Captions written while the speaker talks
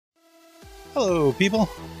Hello, people.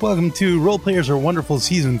 Welcome to Role Players Are Wonderful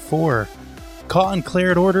Season 4, Caught and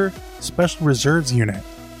Cleared Order, Special Reserves Unit.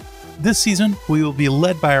 This season, we will be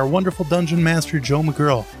led by our wonderful Dungeon Master, Joe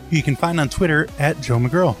McGurl, who you can find on Twitter at Joe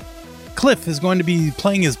McGurl. Cliff is going to be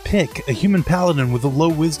playing as Pick, a human paladin with a low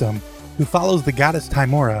wisdom, who follows the goddess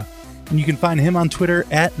Timora, and you can find him on Twitter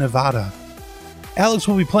at Nevada. Alex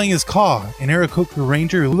will be playing as Caw, an Aarakocra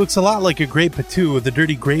ranger who looks a lot like a Great Patu with a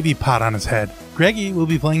dirty gravy pot on his head. Greggy will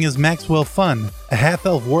be playing as Maxwell Fun, a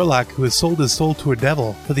half-elf warlock who has sold his soul to a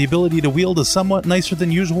devil for the ability to wield a somewhat nicer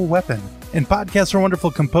than usual weapon. And podcaster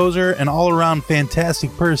wonderful composer and all-around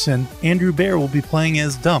fantastic person, Andrew Bear will be playing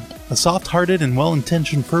as Dump, a soft-hearted and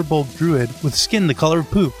well-intentioned furbolg druid with skin the color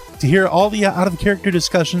of poop. To hear all the out-of-character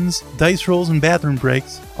discussions, dice rolls, and bathroom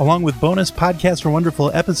breaks, along with bonus Podcaster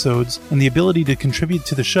Wonderful episodes and the ability to contribute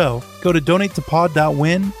to the show, go to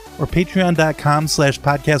donatetopod.win or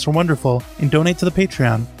patreon.com/podcasterwonderful and donate to the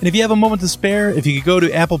Patreon. And if you have a moment to spare, if you could go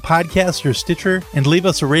to Apple Podcasts or Stitcher and leave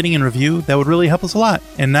us a rating and review, that would really help us a lot.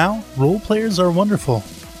 And now, Role Players Are Wonderful.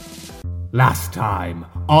 Last time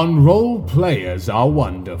on Role Players Are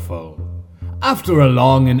Wonderful. After a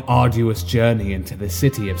long and arduous journey into the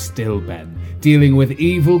city of Stilben, dealing with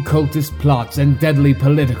evil cultist plots and deadly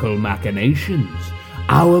political machinations,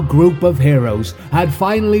 our group of heroes had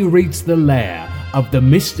finally reached the lair of the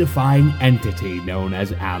mystifying entity known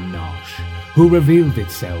as Amnosh, who revealed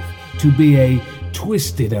itself to be a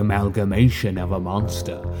twisted amalgamation of a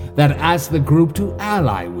monster that asked the group to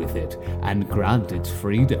ally with it and grant its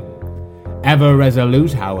freedom. Ever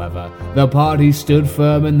resolute, however, the party stood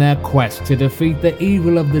firm in their quest to defeat the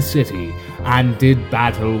evil of the city and did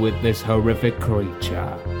battle with this horrific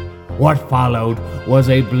creature. What followed was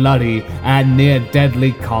a bloody and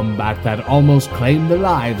near-deadly combat that almost claimed the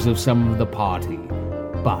lives of some of the party.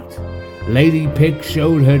 But Lady Pick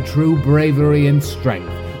showed her true bravery and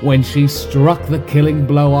strength when she struck the killing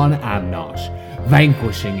blow on Amnosh,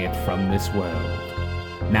 vanquishing it from this world.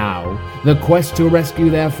 Now, the quest to rescue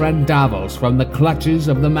their friend Davos from the clutches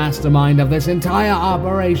of the mastermind of this entire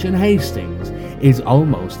Operation Hastings is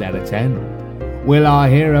almost at its end. Will our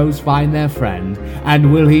heroes find their friend,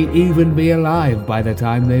 and will he even be alive by the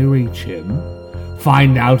time they reach him?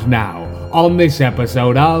 Find out now on this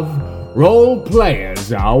episode of Role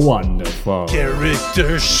Players Are Wonderful.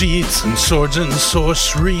 Character sheets and swords and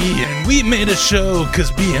sorcery, and we made a show 'cause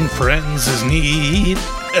being friends is neat.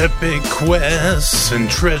 Epic quests and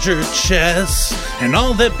treasure chests, and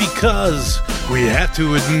all that because we have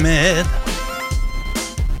to admit,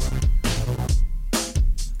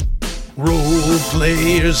 role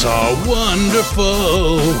players are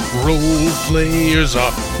wonderful. Role players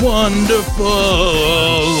are wonderful.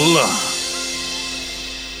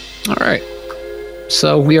 All right.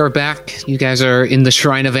 So we are back. You guys are in the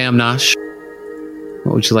Shrine of Amnosh.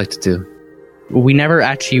 What would you like to do? We never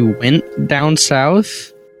actually went down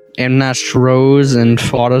south. Amnosh rose and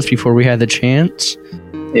fought us before we had the chance.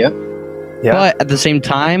 Yeah. But at the same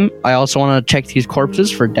time, I also want to check these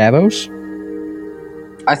corpses for Davos.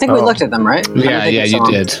 I think we looked at them, right? Yeah, you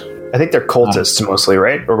did. I think they're cultists mostly,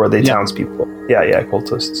 right? Or were they townspeople? Yeah,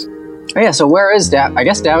 cultists. Oh, yeah, so where is Davos? I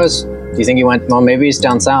guess Davos, do you think he went, well, maybe he's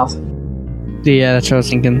down south. Yeah, that's what I was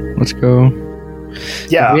thinking. Let's go.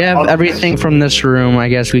 Yeah. If we have everything from this room, I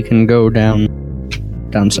guess we can go down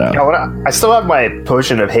south. Yeah, I still have my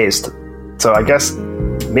potion of haste. So I guess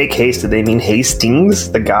make haste. Did they mean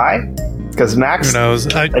Hastings, the guy? Because Max... Who knows?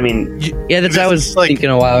 That's what I was thinking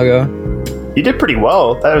a while ago. You did pretty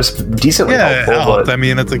well. That was decently helpful. Yeah, I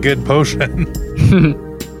mean, it's a good potion.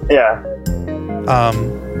 Yeah.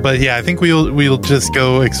 But yeah, I think we'll just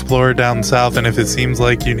go explore down south, and if it seems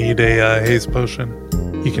like you need a haste potion,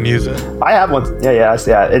 you can use it. I have one. Yeah.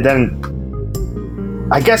 And then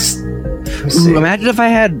I guess. Imagine if I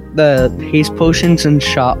had the haste potions and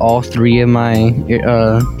shot all 3 of my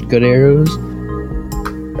good arrows.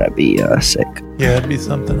 That'd be sick. Yeah, it'd be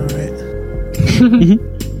something, alright.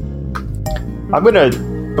 I'm gonna,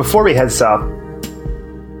 before we head south,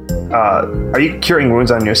 are you curing wounds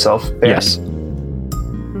on yourself, Bear? Yes.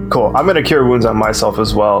 Cool. I'm gonna cure wounds on myself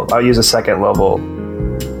as well. I'll use a 2nd level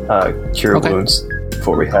cure wounds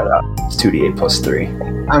before we head out. It's 2d8 plus 3.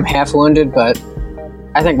 I'm half wounded, but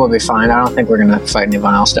I think we'll be fine. I don't think we're gonna fight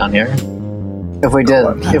anyone else down here. If we do,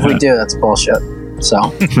 that's bullshit.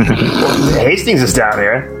 So Hastings is down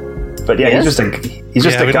here, but yeah, he's just a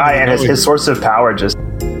guy, and his source of power just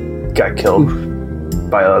got killed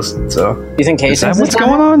by us. So you think Hastings what's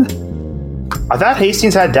going on? I thought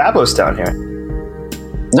Hastings had Davos down here.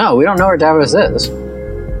 No, we don't know where Davos is.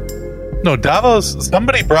 No, Davos.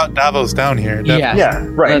 Somebody brought Davos down here. Yeah. Yeah,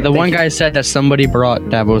 right. The one guy said that somebody brought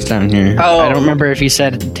Davos down here. Oh. I don't remember if he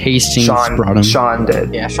said Hastings brought him. Sean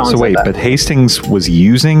did. Yeah, Sean So said wait, that. but Hastings was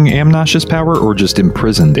using Amnosh's power or just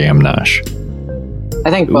imprisoned Amnosh?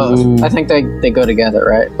 I think both. Ooh. I think they go together,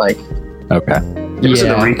 right? Like, Okay. It was in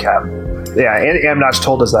the Yeah. recap. Yeah, and Amnosh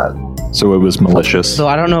told us that. So it was malicious. So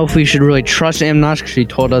I don't know if we should really trust Amnosh because he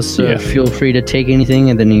told us to Yeah. feel free to take anything,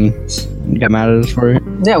 and then he got mad at us for it.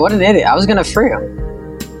 yeah, what an idiot! I was gonna free him.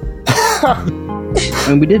 I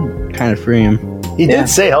mean, we did kind of free him. He Yeah. did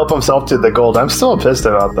say help himself to the gold. I'm still pissed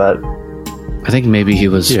about that. I think maybe he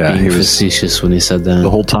was Yeah, being he was- facetious when he said that. The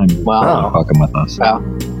whole time Wow. fucking with us. Wow.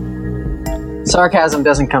 Sarcasm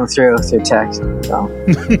doesn't come through text, so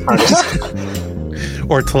hard to say.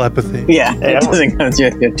 Or telepathy. Yeah, it doesn't come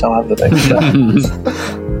through your telepathy.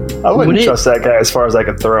 I wouldn't Would it- trust that guy as far as I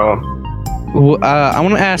could throw him. I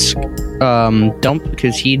want to ask Dump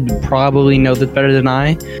because he'd probably know this better than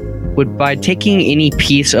I. Would by taking any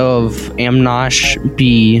piece of Amnosh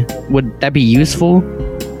would that be useful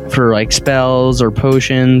for like spells or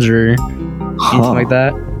potions or anything like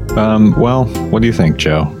that? Well, what do you think,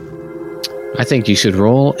 Joe? I think you should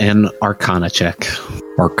roll an Arcana check.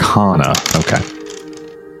 Arcana. Okay.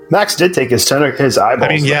 Max did take his eyeballs. I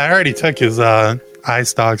mean, yeah, I already took his eye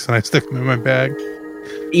stalks and I stuck them in my bag.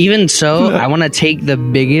 Even so, I want to take the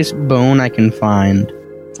biggest bone I can find.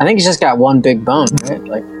 I think he's just got one big bone, right?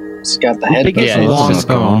 Like, he's got the head. Biggest Yeah, it's long just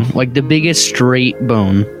bone, like the biggest straight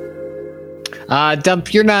bone.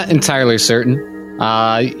 Dump, you're not entirely certain.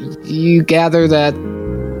 You gather that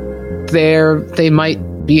they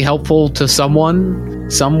might be helpful to someone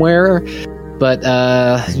somewhere, but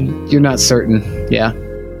you're not certain. Yeah.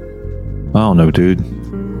 I don't know, dude.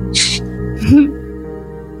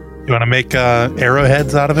 You want to make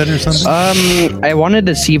arrowheads out of it or something? I wanted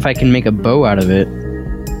to see if I can make a bow out of it.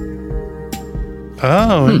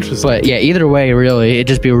 Oh, interesting. But yeah, either way, really, it'd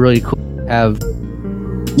just be really cool to have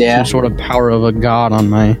Yeah. some sort of power of a god on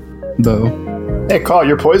my bow. Hey, Carl,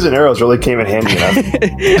 your poison arrows really came in handy enough.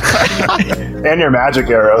 And your magic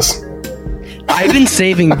arrows. I've been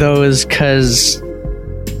saving those because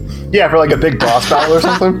Yeah, for like a big boss battle or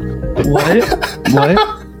something.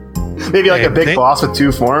 what? Maybe like Hey, a big they- boss with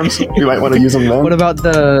two forms. You might want to use them then. What about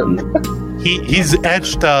the? He's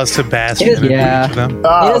etched Sebastian into Yeah. each of them. He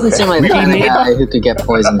Ah, doesn't okay. seem like the kind of guy who could get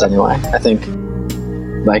poisoned anyway. I think,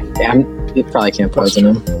 like, you probably can't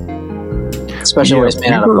poison him, especially when he's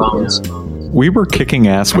made out of bones. We were kicking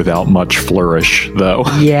ass without much flourish, though.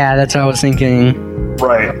 Yeah, that's what I was thinking.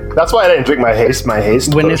 Right. That's why I didn't drink my haste.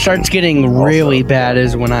 When it potion. starts getting really bad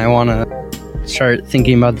is when I want to start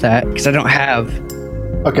thinking about that because I don't have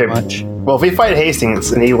Okay. much. Well, if we fight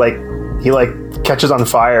Hastings and he catches on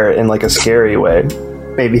fire in like a scary way,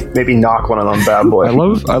 maybe knock one of them bad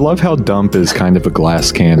boys. I love how Dump is kind of a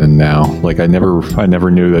glass cannon now. Like I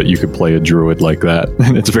never knew that you could play a druid like that,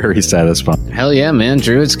 and it's very satisfying. Hell yeah, man.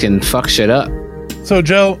 Druids can fuck shit up. So,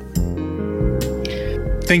 Joe,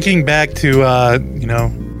 thinking back to,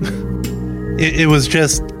 it was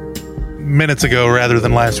just minutes ago rather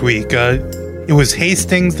than last week. It was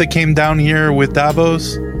Hastings that came down here with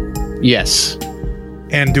Davos. Yes.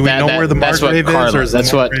 And do we know where the Margrave is? Or is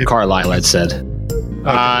That's the what Margrave- Carlisle had said.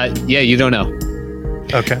 Yeah, you don't know.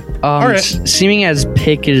 Okay. All right. Seeming as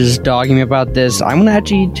Pick is dogging me about this, I'm gonna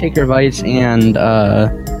actually take her advice and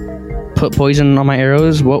put poison on my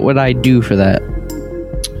arrows. What would I do for that?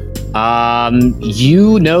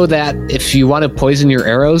 You know that if you want to poison your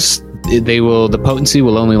arrows, the potency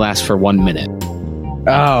will only last for 1 minute.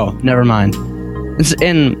 Oh, never mind.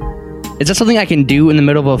 And is that something I can do in the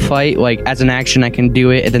middle of a fight? Like as an action, I can do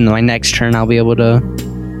it, and then my next turn I'll be able to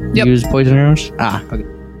use poison arrows. Okay.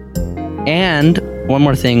 And one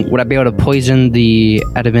more thing, would I be able to poison the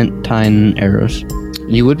adamantine arrows?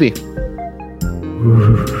 You would be.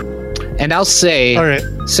 And I'll say, All right.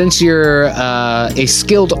 since you're a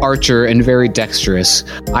skilled archer and very dexterous,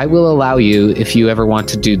 I will allow you, if you ever want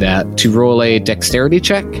to do that, to roll a dexterity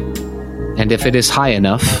check. And if it is high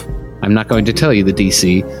enough, I'm not going to tell you the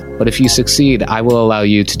DC, but if you succeed, I will allow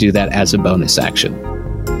you to do that as a bonus action.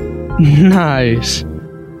 Nice.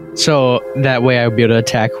 So that way I'll be able to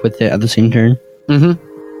attack with it at the same turn. Mm-hmm.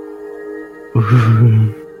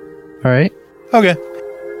 All right. Okay.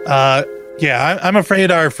 Yeah, I'm afraid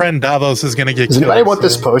our friend Davos is going to get Does killed. anybody want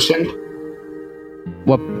this so- potion?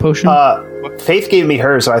 What potion? Faith gave me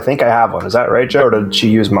hers, so I think I have one. Is that right, Joe? Or did she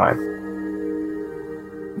use mine?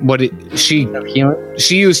 She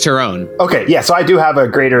used her own. Okay, yeah, so I do have a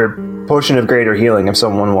potion of greater healing if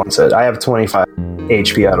someone wants it. I have 25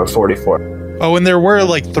 HP out of 44. Oh, and there were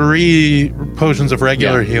like 3 potions of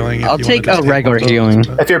regular healing. I'll take a regular healing.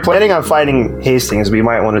 If you're planning on fighting Hastings, we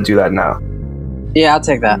might want to do that now. Yeah, I'll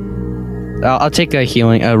take that. I'll take a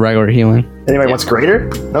regular healing. Anybody wants greater?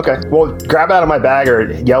 Okay. Well, grab it out of my bag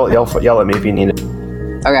or yell at me if you need it.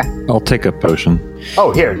 Okay. I'll take a potion.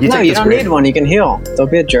 Oh, here. No, you don't need one. You can heal.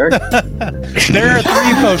 Don't be a jerk. There are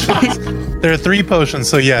 3 potions. There are 3 potions,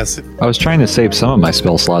 so yes. I was trying to save some of my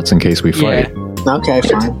spell slots in case we fight. Okay,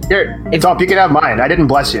 fine. Here, Tom, you can have mine. I didn't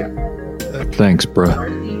bless you. Thanks, bro.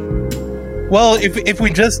 Well, if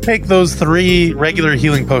we just take those 3 regular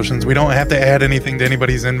healing potions, we don't have to add anything to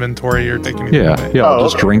anybody's inventory or take anything away. Yeah, I'll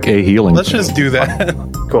just drink a healing. Let's just do that.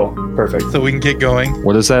 Cool. Perfect. So we can get going.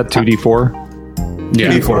 What is that, 2d4? Yeah.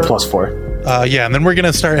 2d4 plus 4. Yeah, and then we're going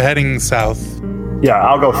to start heading south. Yeah,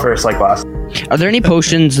 I'll go first like last. Are there any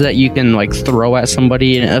potions that you can like throw at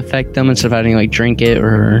somebody and affect them instead of having to like drink it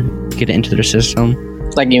or get it into their system?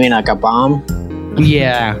 Like, you mean like a bomb?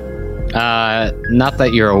 Yeah. Not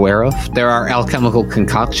that you're aware of. There are alchemical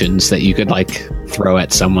concoctions that you could like throw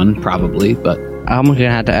at someone, probably, but I'm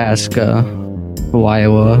gonna have to ask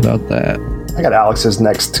Waiwa about that. I got Alex's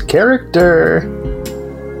next character.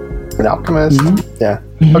 An alchemist. Yeah.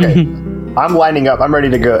 Okay. I'm lining up. I'm ready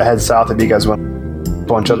to go head south if you guys want to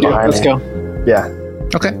bunch up behind Let's me. go. Yeah.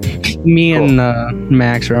 okay. Me and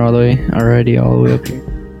Max are all the way up here.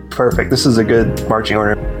 Perfect. This is a good marching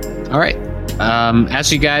order. All right.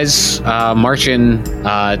 As you guys march in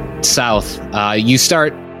south, you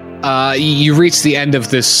start. You reach the end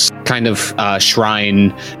of this kind of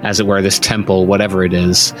shrine, as it were, this temple, whatever it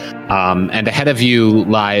is, and ahead of you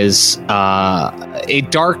lies a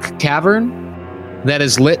dark cavern that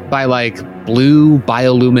is lit by like blue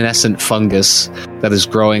bioluminescent fungus that is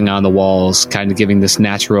growing on the walls, kind of giving this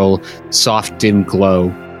natural, soft, dim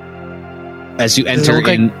glow. As you enter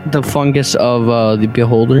in, like the fungus of the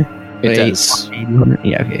Beholder. it does.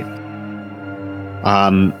 Yeah. Okay.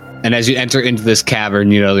 And as you enter into this cavern,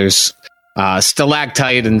 there's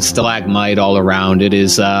stalactite and stalagmite all around. It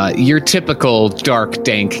is your typical dark,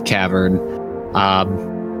 dank cavern.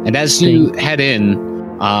 And as you head in,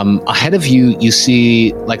 ahead of you, you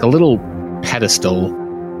see like a little pedestal.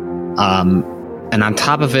 And on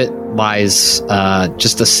top of it lies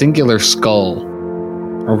just a singular skull.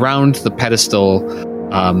 Around the pedestal,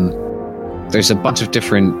 there's a bunch of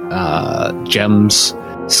different gems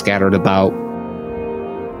scattered about.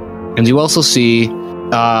 And you also see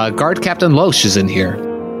Guard Captain Loesch is in here.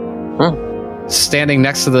 Standing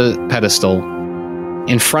next to the pedestal.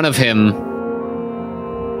 In front of him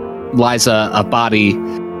lies a body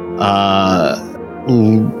of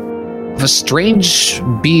a strange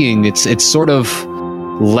being. It's sort of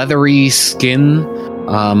leathery skin.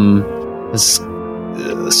 It's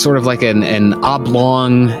sort of like an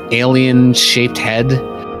oblong alien-shaped head.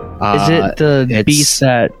 Is it the beast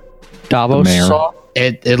that Davos saw?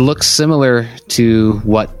 It looks similar to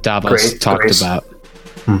what Davos talked about.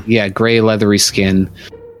 Yeah, gray leathery skin.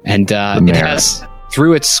 And it has,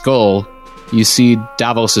 through its skull, you see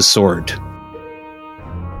Davos' sword.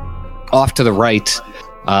 Off to the right,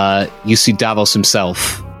 you see Davos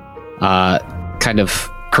himself, kind of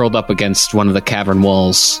curled up against one of the cavern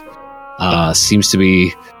walls. Seems to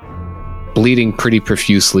be bleeding pretty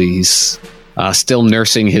profusely. He's still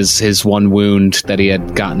nursing his one wound that he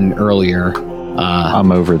had gotten earlier.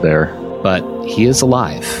 I'm over there. But he is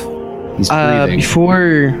alive. He's breathing.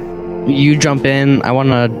 Before you jump in, I want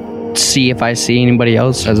to see if I see anybody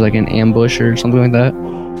else as like an ambush or something like that.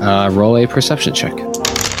 Roll a perception check.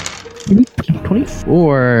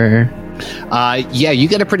 24. Yeah, you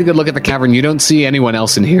get a pretty good look at the cavern. You don't see anyone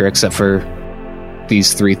else in here except for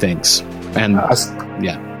these 3 things. And I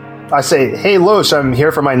say, hey, Loesch, I'm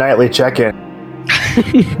here for my nightly check-in.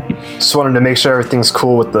 Just wanted to make sure everything's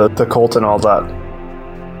cool with the cult and all that.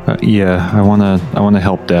 Yeah, I wanna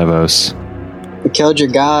help Davos. We killed your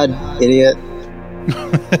god, idiot.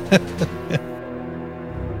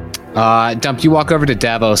 Dump, you walk over to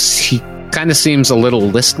Davos. He kind of seems a little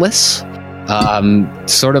listless.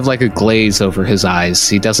 Sort of like a glaze over his eyes.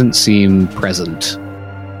 He doesn't seem present.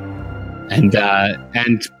 And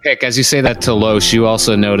Pick, as you say that to Loesch, you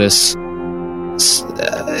also notice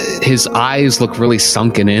his eyes look really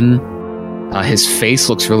sunken in. His face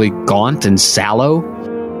looks really gaunt and sallow.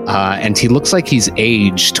 And he looks like he's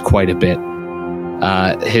aged quite a bit.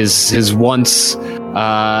 His once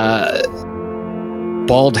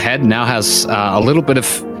bald head now has a little bit of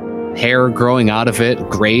hair growing out of it,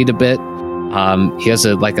 grayed a bit. He has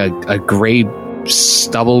a gray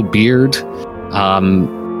stubble beard.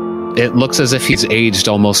 It looks as if he's aged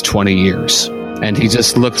almost 20 years. And he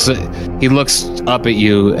just looks up at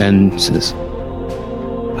you and says,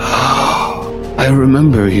 I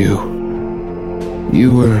remember you.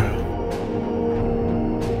 You were...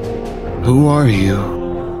 Who are you?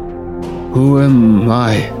 Who am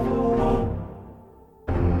I?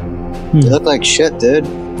 You look like shit, dude.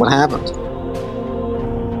 What happened?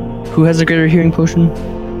 Who has a greater healing potion?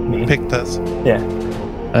 Pick does.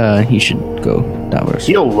 Yeah. He should go. Davos.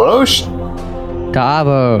 Heal Loesch?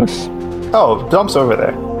 Davos. Oh, Dump's over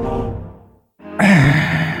there.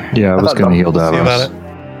 Yeah, I was thought going to heal See about Davos. it.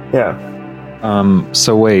 Yeah.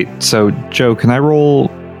 So wait. So Joe, can I roll?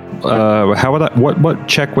 How would I? What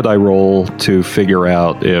check would I roll to figure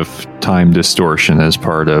out if time distortion is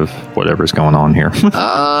part of whatever's going on here?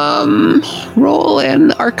 Roll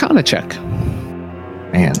an Arcana check.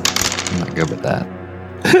 Man, I'm not good with that.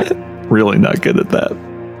 Really not good at that.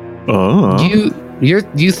 Oh.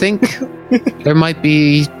 You think there might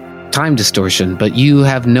be time distortion, but you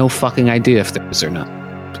have no fucking idea if there is or not.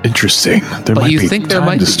 Interesting. There But might you be think there time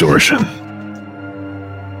might be. distortion.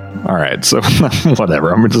 All right, so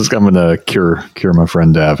whatever. I'm gonna cure my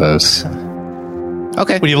friend Davos.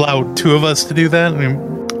 Okay. Would you allow two of us to do that? I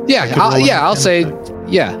mean, Yeah. I'll say.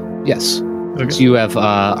 Yeah. Yes. okay. So you have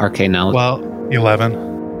arcane knowledge. Well, 11.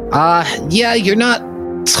 Yeah, you're not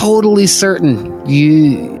totally certain.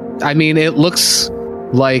 I mean, it looks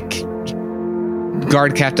like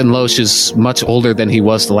Guard Captain Loesch is much older than he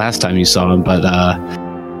was the last time you saw him, but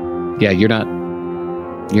yeah, you're not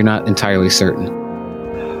entirely certain.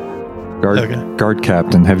 Guard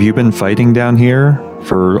Captain, have you been fighting down here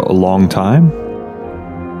for a long time?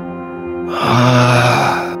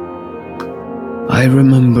 I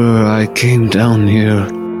remember I came down here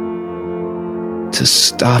to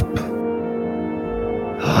stop.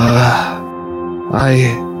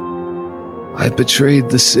 I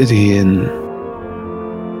betrayed the city and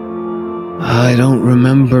I don't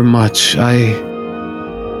remember much.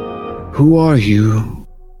 Who are you?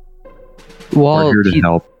 We're here to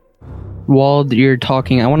help. While you're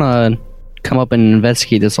talking, I want to come up and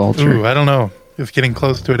investigate this altar. Ooh, I don't know if getting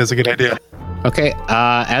close to it is a good idea. Okay,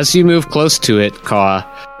 as you move close to it, Kaw,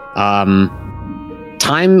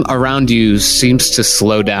 time around you seems to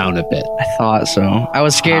slow down a bit. I thought so. I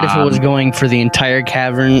was scared if it was going for the entire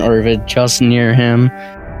cavern or if it just near him.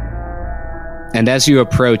 And as you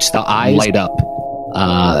approach, the eyes light up.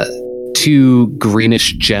 Two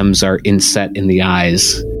greenish gems are inset in the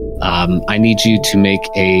eyes. I need you to make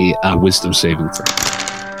a wisdom saving throw.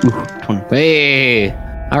 Ooh, 20. Hey!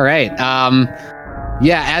 All right.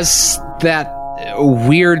 Yeah, as that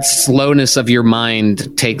weird slowness of your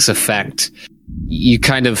mind takes effect, you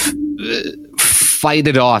kind of fight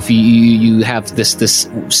it off. You have this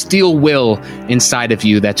steel will inside of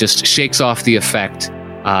you that just shakes off the effect.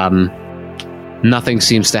 Nothing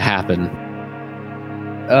seems to happen.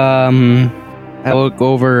 I look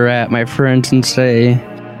over at my friends and say,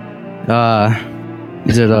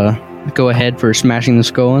 is it a go ahead for smashing the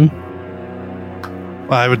skull in?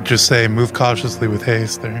 Well, I would just say move cautiously with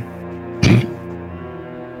haste there.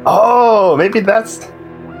 Oh, maybe that's...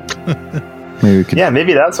 Maybe we could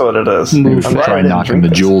maybe that's what it is. Move I'm glad I try didn't knocking drink the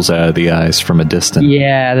this. jewels out of the eyes from a distance.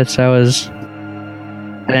 Yeah, that's how I was.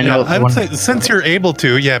 I know. I would say, since you're able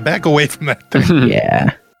to, back away from that thing.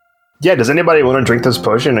 Yeah. Yeah, does anybody want to drink this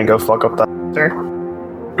potion and go fuck up that altar?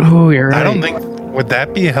 Oh, you're right. I don't think... Would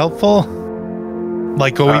that be helpful?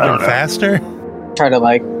 Like, go I even don't know. faster? Try to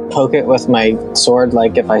like poke it with my sword,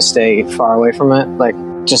 like if I stay far away from it, like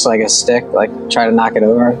just like a stick, like try to knock it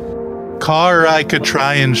over. Car, I could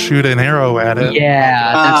try and shoot an arrow at it.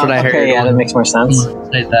 Yeah, that's what I heard. Okay, yeah, that makes more sense.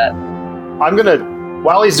 Say that. I'm gonna...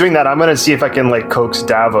 While he's doing that, I'm gonna see if I can like coax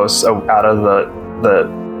Davos out of the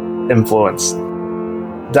influence.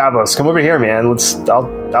 Davos, come over here, man.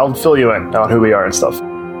 I'll fill you in on who we are and stuff.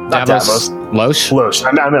 Not Davos. Loesch? Loesch.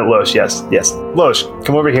 I meant Loesch, yes. Loesch,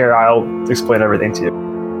 come over here. I'll explain everything to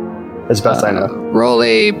you. As best I know. Roll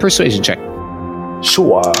a persuasion check.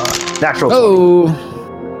 Sure. Natural 20.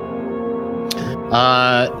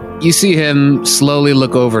 Oh! You see him slowly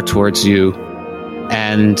look over towards you,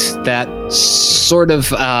 and that sort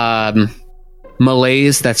of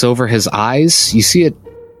malaise that's over his eyes, you see it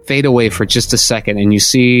fade away for just a second, and you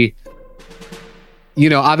see,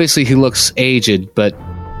 obviously he looks aged, but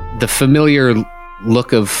the familiar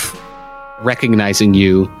look of recognizing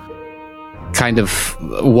you kind of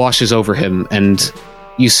washes over him, and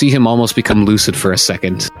you see him almost become lucid for a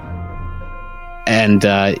second. And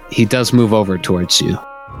he does move over towards you.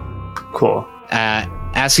 Cool.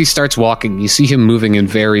 As he starts walking, you see him moving in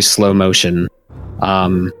very slow motion.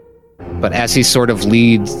 But as he sort of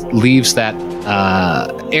leaves that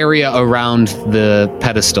area around the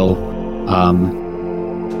pedestal,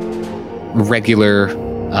 regular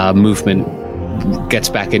movement gets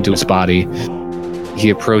back into his body. he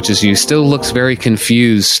approaches you, still looks very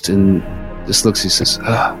confused, and just looks, he says,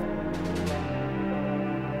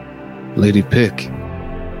 Lady Pick.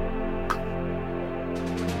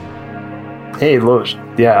 Hey, Loesch.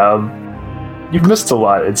 Yeah, you've missed a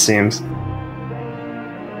lot, it seems.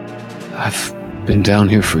 I've been down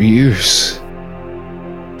here for years.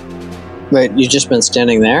 Wait, you've just been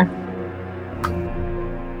standing there?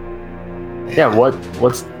 Yeah,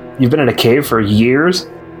 what's... You've been in a cave for years?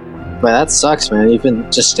 Well, that sucks, man. You've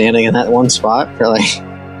been just standing in that one spot for like...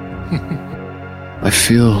 I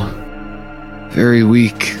feel very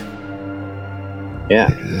weak. Yeah.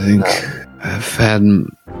 I think I've had,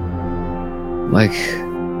 like,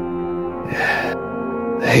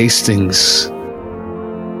 Hastings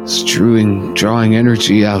drawing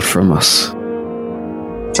energy out from us.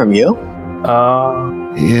 From you?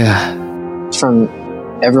 Yeah. From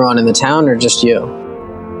everyone in the town, or just you?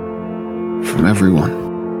 From everyone.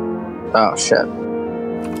 Oh, shit.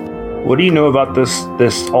 What do you know about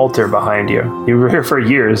this altar behind you? You were here for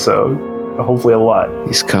years, so hopefully a lot.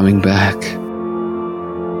 He's coming back.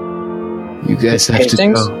 You guys have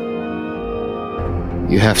Hastings? to go.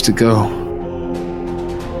 You have to go.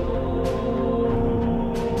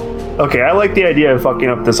 Okay, I like the idea of fucking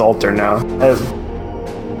up this altar now.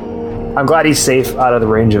 I'm glad he's safe out of the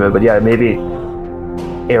range of it, but yeah, maybe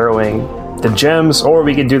arrowing the gems, or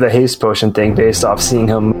we could do the haste potion thing based off seeing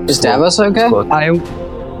him. Is Davos okay?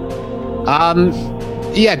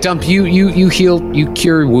 Yeah, Dump, you heal, you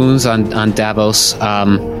cure wounds on Davos.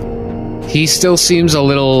 He still seems a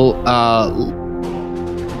little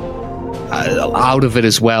out of it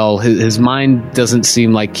as well. His mind doesn't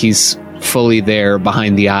seem like he's fully there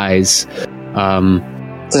behind the eyes.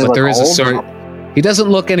 But there is a sort. He doesn't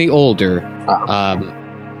look any older,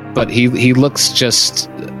 but he looks just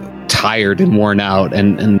tired and worn out,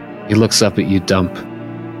 and he looks up at you, Dump,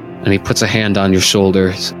 and he puts a hand on your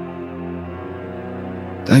shoulder.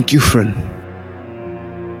 Thank you, friend.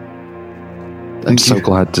 I'm so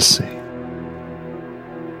glad to see.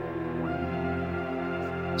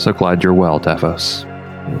 So glad you're well, Davos.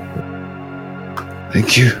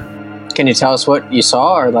 Thank you. Can you tell us what you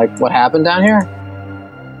saw, or like what happened down here?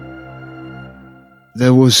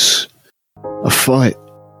 There was a fight.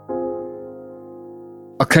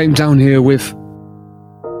 I came down here with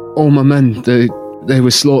all my men. They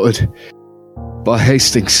were slaughtered by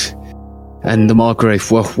Hastings and the Margrave.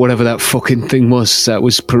 Well, whatever that fucking thing was that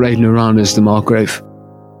was parading around as the Margrave.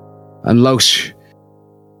 And Loesch,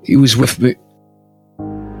 he was with me.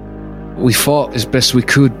 We fought as best we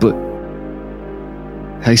could, but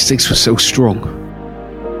Hastings was so strong.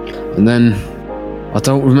 And then I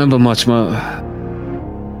don't remember much.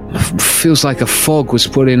 Feels like a fog was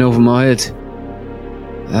put in over my head.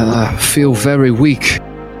 I feel very weak.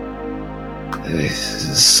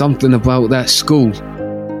 Something about that school.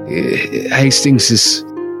 Hastings is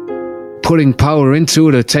putting power into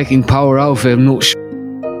it or taking power out of it. I'm not sure.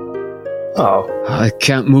 Oh. I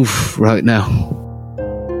can't move right now.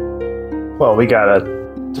 Well, we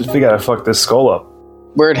gotta fuck this skull up.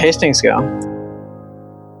 Where'd Hastings go?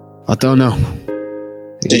 I don't know.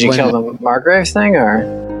 Did you kill the Margrave thing, or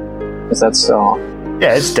is that still...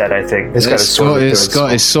 Yeah, it's dead, I think. It's got his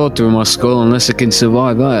sword through my skull, unless it can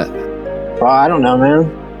survive that. Well, I don't know, man.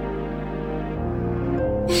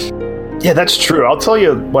 Yeah, that's true. I'll tell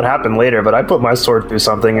you what happened later, but I put my sword through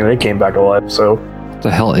something and it came back alive, so... What the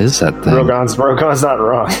hell is that thing? Rogan's not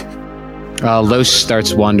wrong. Loesch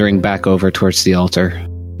starts wandering back over towards the altar.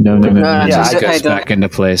 No. Yeah, It goes back into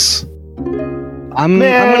place. I'm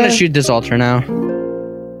gonna shoot this altar now.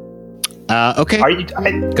 Okay.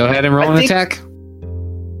 Go ahead and roll an attack.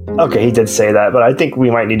 Okay, he did say that, but I think we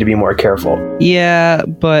might need to be more careful. Yeah,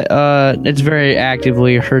 but it's very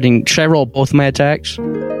actively hurting. Should I roll both my attacks?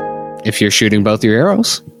 If you're shooting both your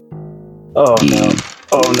arrows. Oh no.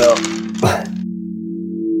 Oh no.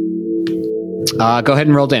 Go ahead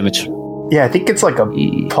and roll damage. Yeah, I think it's like a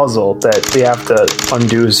puzzle that we have to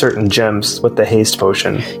undo certain gems with the haste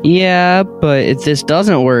potion. Yeah, but if this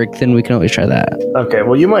doesn't work, then we can always try that. Okay,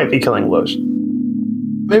 well, you might be killing Loesch.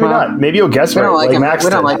 Maybe not. Maybe you'll guess We right. don't like him. Max We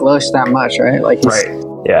don't did. like Loesch that much, right? Like, he's, Right.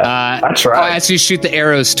 Yeah. That's right. As you shoot the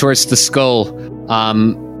arrows towards the skull,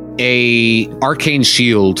 a arcane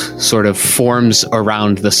shield sort of forms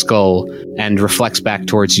around the skull and reflects back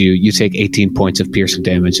towards you. You take 18 points of piercing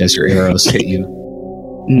damage as your arrows hit you.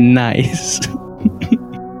 Nice.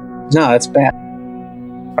 No, that's bad.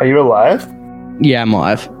 Are you alive? Yeah, I'm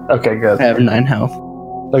alive. Okay, good. I have 9 health.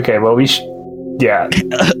 Okay, well, yeah.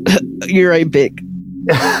 You're right, Big.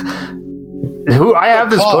 I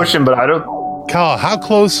have this potion, but I don't... Kyle, how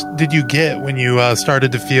close did you get when you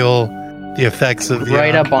started to feel the effects of the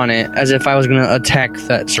Right up on it, as if I was going to attack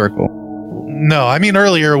that circle. No, I mean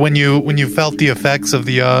earlier when you felt the effects of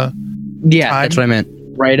the Yeah, time? that's what I meant.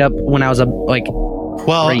 Right up when I was like.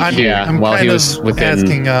 Well, Right I'm, Yeah, I'm while kind he was of within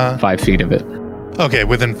asking. 5 feet of it. Okay,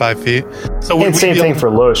 within 5 feet. So And same thing for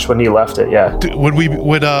Loesch when he left it. Yeah. would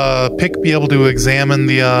Pick be able to examine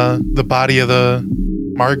the body of the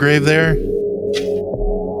Margrave there?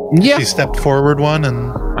 Yeah. She stepped forward one,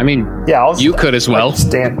 and I mean, Yeah. you could as well. I'll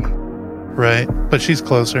stand. right, but she's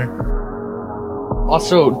closer.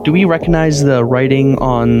 Also, do we recognize the writing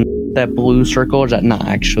on that blue circle, or is that not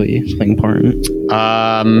actually something important?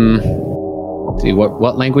 See,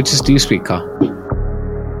 what languages do you speak, Ka?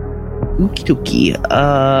 Okie dokie.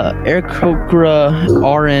 Aarakocra,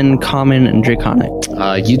 Auran, Common, and Draconic.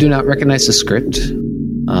 You do not recognize the script.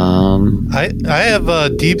 I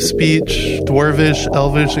have deep speech, Dwarvish,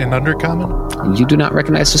 Elvish, and Undercommon. You do not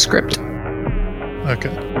recognize the script.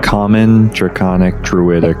 Okay. Common, Draconic,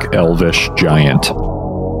 Druidic, Elvish, Giant.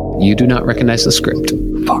 You do not recognize the script.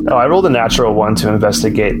 Oh, I rolled a natural 1 to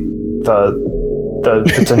investigate the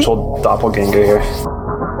potential doppelganger here.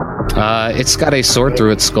 It's got a sword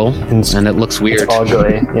through its skull, and it looks weird. It's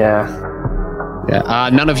ugly. Yeah. Yeah.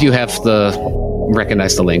 None of you have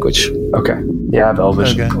recognize the language. Okay. Yeah, I have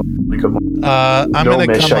Elvish. Okay. Really good one. I'm gonna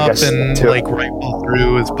Gnomish, come I up guess, and too. like rifle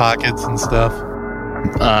through his pockets and stuff.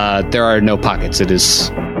 There are no pockets. It is,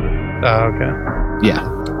 Okay. yeah.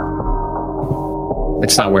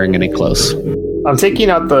 It's not wearing any clothes. I'm taking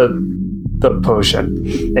out the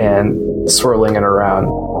potion and swirling it around.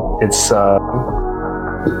 It's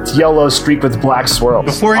yellow streaked with black swirls.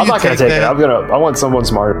 Before I'm you not gonna take take it. that- I want someone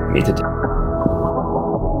smarter than me to do.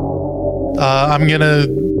 I'm gonna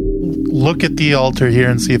look at the altar here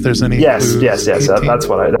and see if there's any. Yes. clues. That's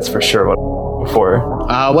 18. that's for sure what before.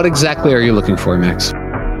 What exactly are you looking for, Max?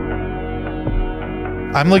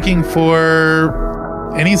 I'm looking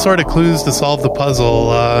for any sort of clues to solve the puzzle.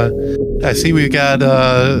 I see we've got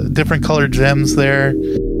different colored gems there.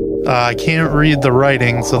 I can't read the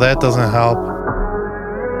writing, so that doesn't help.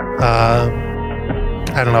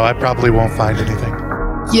 I don't know. I probably won't find anything.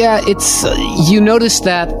 Yeah, it's you notice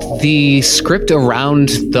that the script around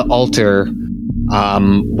the altar,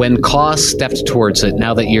 when Kaw stepped towards it,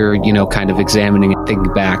 now that you're, kind of examining and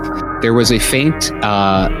thinking back, there was a faint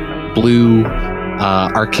blue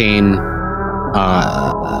arcane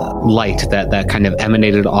light that kind of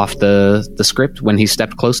emanated off the script when he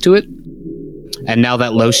stepped close to it. And now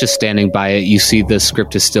that Loesch is standing by it, you see the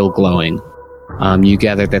script is still glowing. You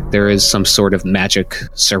gather that there is some sort of magic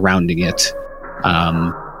surrounding it.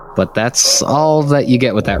 But that's all that you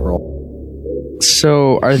get with that roll.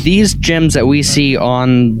 So, are these gems that we see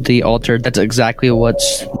on the altar, that's exactly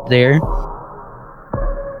what's there?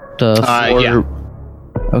 The four... yeah.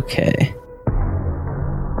 Okay.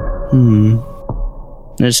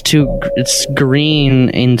 There's two... It's green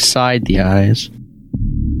inside the eyes.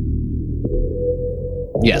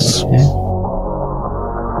 Yes.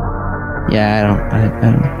 Yeah, I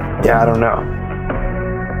don't... Yeah, I don't know.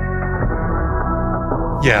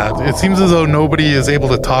 Yeah, it seems as though nobody is able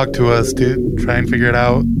to talk to us to try and figure it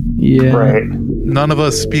out. Yeah. Right. None of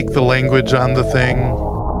us speak the language on the thing.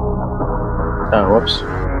 Oh, whoops.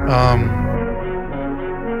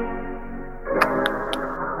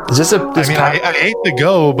 Is this a? This I hate to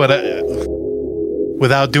go, but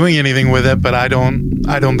without doing anything with it, but I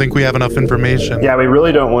don't think we have enough information. Yeah, we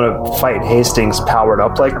really don't want to fight Hastings powered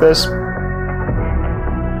up like this.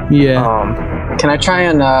 Yeah. Can I try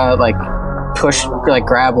and push,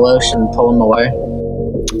 grab Loesch and pull him away?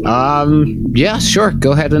 Yeah, sure.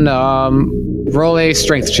 Go ahead and roll a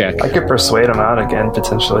strength check. I could persuade him out again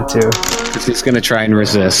potentially too. He's going to try and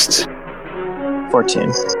resist. 14.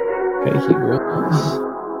 Okay, he rolls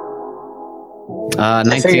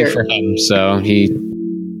 19 figured- for him, so he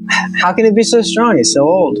How can he be so strong? He's so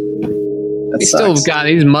old. That he's sucks. still got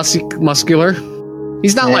he's muscular.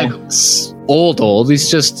 He's not Yeah. old. He's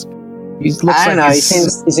just he looks I don't know. like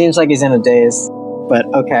He seems like he's in a daze. But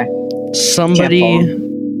okay.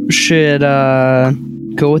 Somebody should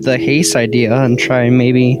go with the haste idea and try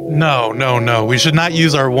maybe... No. We should not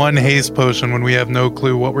use our one haste potion when we have no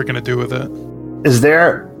clue what we're going to do with it, Is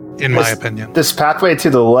there? in my opinion. This pathway to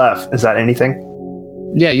the left, is that anything?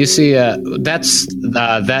 Yeah, you see, that's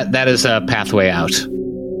that is a pathway out.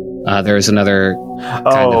 There is another.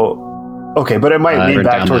 Okay, but it might lead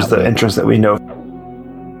back down towards that the way. entrance that we know.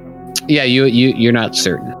 Yeah, you're not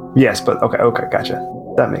certain. Yes, but okay, gotcha.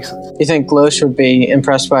 That makes sense. You think Loesch would be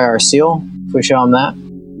impressed by our seal if we show him that?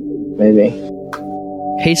 Maybe.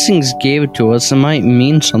 Hastings gave it to us. It might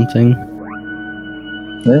mean something.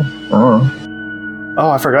 Yeah. I don't know. Oh,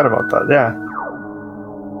 I forgot about that. Yeah.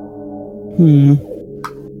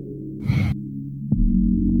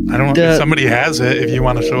 I don't know if somebody has it. If you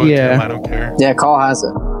want to show it to them, I don't care. Yeah, Call has it.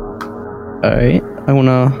 All right. I want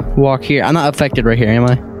to walk here. I'm not affected right here, am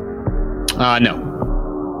I?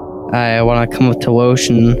 No. I want to come up to Loesch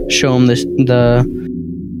and show him the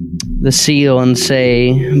seal and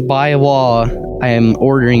say, by law, I am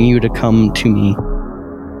ordering you to come to me.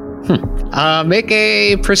 Make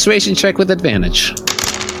a persuasion check with advantage.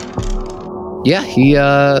 Yeah, he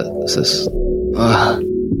says, I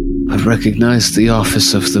recognize the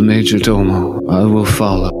office of the Major Domo. I will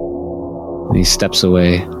follow. And he steps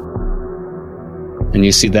away. And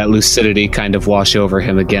you see that lucidity kind of wash over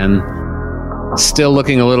him again. Still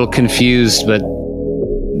looking a little confused, but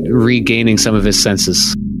regaining some of his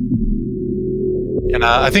senses. And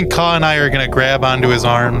I think Ka and I are going to grab onto his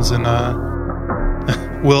arms and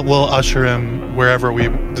we'll usher him wherever we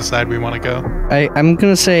decide we want to go. I'm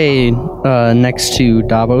going to say next to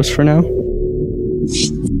Davos for now.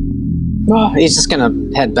 Well, he's just going to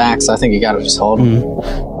head back, so I think you got to just hold him.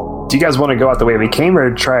 Do you guys want to go out the way we came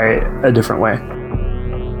or try a different way?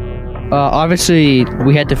 Obviously,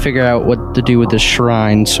 we had to figure out what to do with the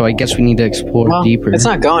shrine, so I guess we need to explore deeper. It's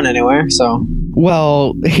not going anywhere, so...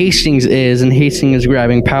 Well, Hastings is, and Hastings is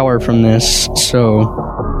grabbing power from this, so...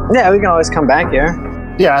 Yeah, we can always come back here.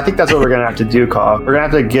 Yeah, I think that's what we're going to have to do, Kaw. We're going to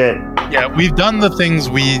have to get... Yeah, we've done the things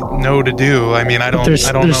we know to do. I mean, I don't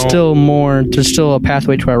there's know. Still more... There's still a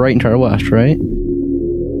pathway to our right and to our left, right?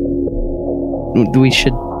 We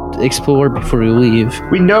should explore before we leave.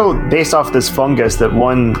 We know, based off this fungus, that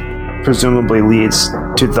one presumably leads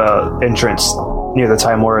to the entrance near the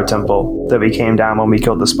Timora temple that we came down when we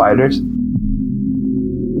killed the spiders.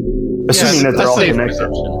 Assuming that they're all connected.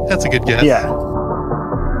 That's a good guess. Yeah.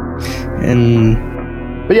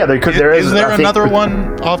 But yeah, there is. Is there another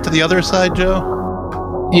one off to the other side,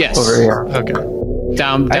 Joe? Yes. Over here. Okay.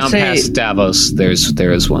 Down past Davos, there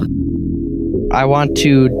is one. I want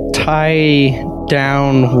to tie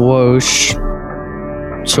down Loesch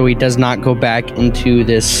so he does not go back into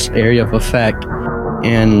this area of effect,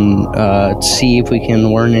 and see if we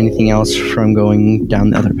can learn anything else from going down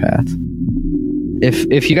the other path.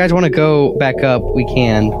 If you guys want to go back up, we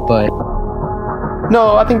can, but...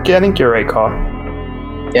 No, I think you're right, Kaw.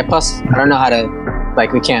 Yeah, plus, I don't know how to...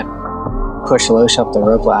 Like, we can't push Loesch up the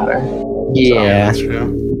rope ladder. Yeah. That's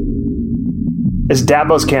true. Is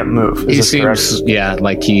Davos can't move? He seems,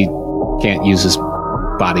 like he can't use his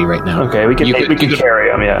body right now. Okay, we could carry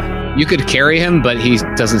him, yeah. You could carry him, but he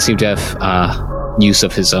doesn't seem to have use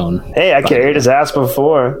of his own. Hey, I carried his ass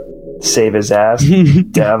before. Save his ass.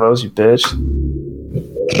 Davos, you bitch.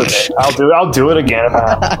 Okay, I'll do it again.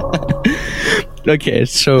 Okay,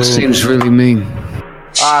 so... Seems really mean.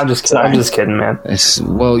 I'm just kidding, man.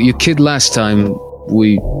 Well, you kid last time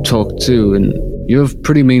we talked too, and you're a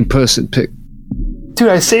pretty mean person, Pick. Dude,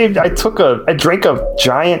 I drank a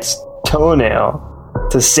giant's toenail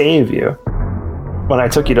to save you when I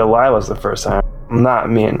took you to Lila's the first time. I'm not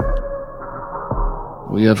mean.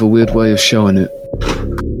 We have a weird way of showing it.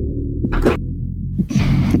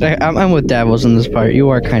 I'm with Davos in this part. You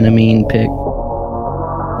are kind of mean, Pick.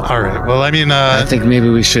 All right. Well, I mean... I think maybe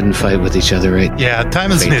we shouldn't fight with each other, right? Yeah,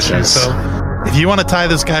 time is an issue, so... If you want to tie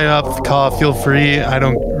this guy up, Kaw, feel free. I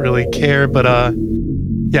don't really care, but,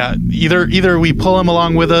 yeah, either we pull him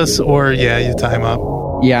along with us, or, yeah, you tie him up.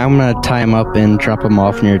 Yeah, I'm going to tie him up and drop him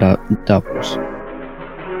off near Davos.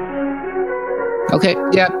 Okay,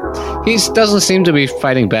 yeah. He doesn't seem to be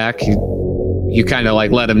fighting back. You kind of,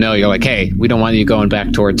 let him know. You're like, hey, we don't want you going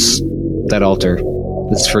back towards that altar.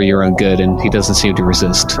 It's for your own good, and he doesn't seem to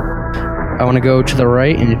resist. I want to go to the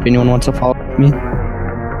right, and if anyone wants to follow me...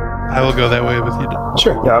 I will go that way with you.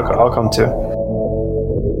 Sure, yeah, I'll come too.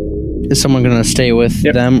 Is someone going to stay with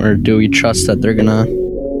them, or do we trust that they're going to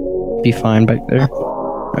be fine back there?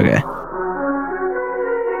 Okay.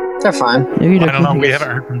 They're fine. I don't know. We haven't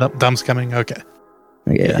heard from Dump's coming. Okay.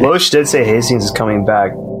 Loesch did say Hastings is coming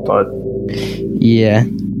back, but... Yeah.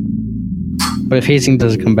 But if Hastings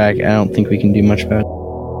doesn't come back, I don't think we can do much about it.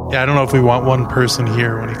 Yeah, I don't know if we want one person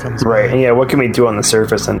here when he comes right, back. and yeah, what can we do on the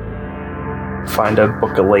surface and find a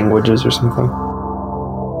book of languages or something?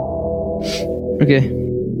 Okay.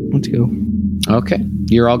 Let's go. Okay.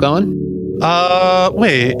 You're all going?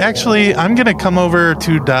 Wait, actually, I'm gonna come over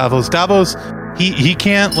to Davos. Davos, he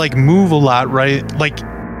can't, move a lot, right?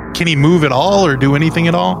 Can he move at all or do anything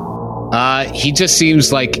at all? He just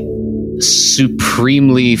seems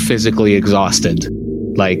supremely physically exhausted.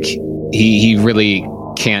 He really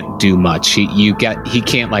can't do much. He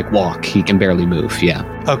can't walk. He can barely move. Yeah.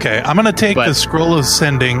 Okay, I'm gonna take the scroll of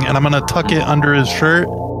sending and I'm gonna tuck it under his shirt,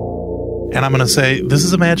 and I'm going to say, this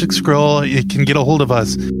is a magic scroll. It can get a hold of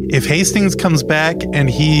us. If Hastings comes back and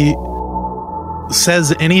he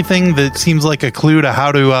says anything that seems like a clue to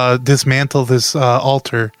how to dismantle this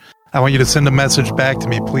altar, I want you to send a message back to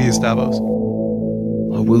me, please, Davos.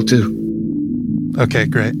 I will do. Okay,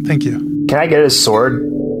 great. Thank you. Can I get his sword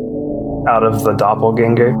out of the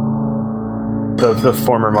doppelganger? The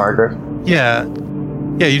former martyr. Yeah,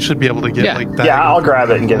 you should be able to get like that. Yeah, I'll grab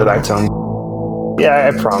it and give it back to him.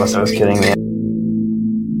 Yeah, I promise I was kidding, man.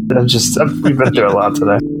 We've been through a lot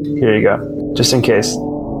today. Here you go. Just in case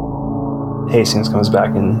Hastings comes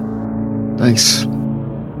back and... Thanks.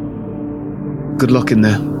 Good luck in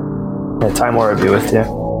there. Yeah, Time War will be with you.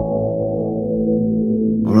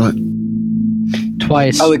 All right.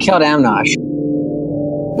 Twice. Oh, we killed Amnosh.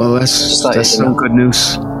 Well, that's some good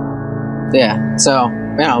news. Yeah, so,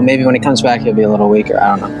 maybe when he comes back, he'll be a little weeker.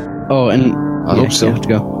 I don't know. Oh, and I hope so. You have to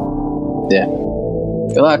go. Yeah.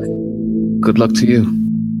 Good luck. Good luck to you.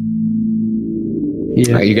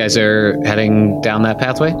 Yeah. All right, you guys are heading down that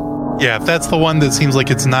pathway? Yeah, if that's the one that seems like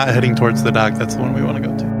it's not heading towards the dock, that's the one we want to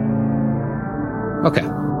go to. Okay.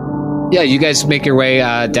 Yeah, you guys make your way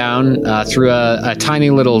down through a tiny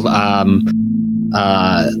little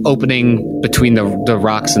opening between the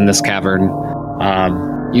rocks in this cavern.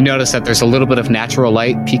 You notice that there's a little bit of natural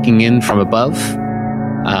light peeking in from above,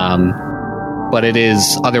 but it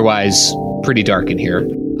is otherwise pretty dark in here.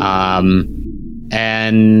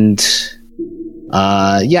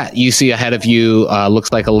 You see ahead of you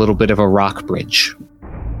looks like a little bit of a rock bridge.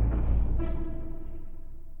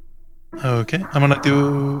 Okay, I'm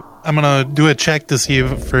gonna do a check to see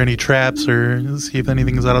for any traps or see if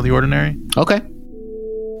anything is out of the ordinary. Okay.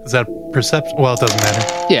 Is that perception? Well, it doesn't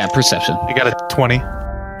matter. Yeah, perception. You got a 20.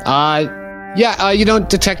 You don't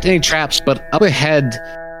detect any traps, but up ahead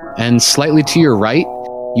and slightly to your right,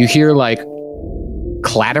 you hear like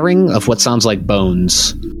clattering of what sounds like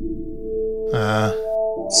bones.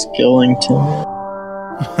 Skillington.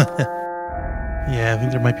 Yeah, I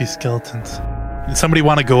think there might be skeletons. Does somebody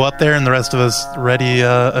want to go up there and the rest of us ready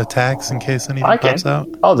attacks in case anything pops out?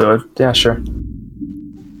 I'll do it. Yeah, sure.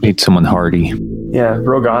 Need someone hardy. Yeah,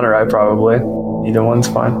 Rogan or I probably. Either one's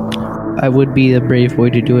fine. I would be the brave boy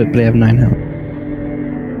to do it, but I have 9 health.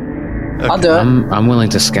 Okay. I'll do it. I'm willing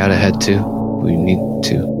to scout ahead too. We need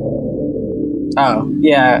to. Oh,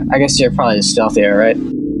 yeah, I guess you're probably stealthier, right?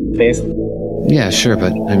 Faith? Yeah, sure,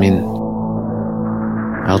 but I mean,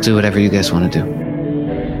 I'll do whatever you guys want to do.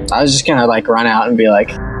 I was just gonna run out and be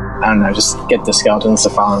like, I don't know, just get the skeletons to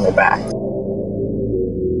follow me back.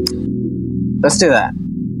 Let's do that.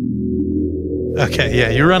 Okay, yeah,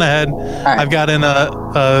 you run ahead. Right. I've got in a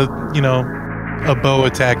bow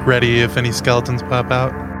attack ready if any skeletons pop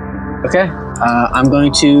out. Okay. I'm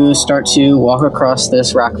going to start to walk across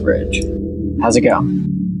this rock bridge. How's it go?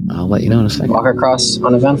 I'll let you know in a second. Walk across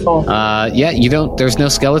uneventful? You don't. There's no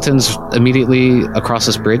skeletons immediately across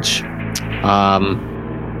this bridge.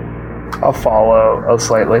 I'll follow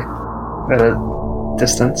slightly at a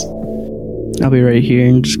distance. I'll be right here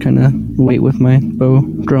and just kind of wait with my bow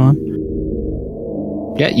drawn.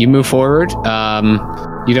 Yeah, you move forward.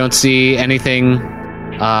 You don't see anything.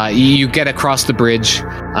 You get across the bridge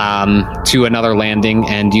to another landing,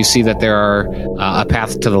 and you see that there are a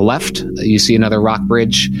path to the left. You see another rock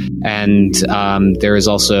bridge, and there is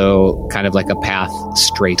also kind of like a path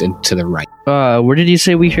straight to the right. Where did you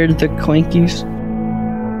say we heard the clankies?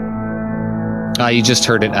 You just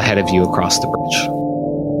heard it ahead of you across the bridge.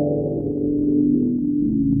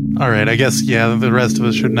 All right, I guess, yeah, the rest of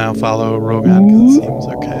us should now follow Rogan because it seems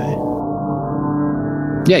okay.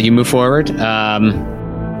 Yeah, you move forward.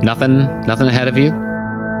 Nothing ahead of you.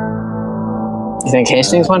 You think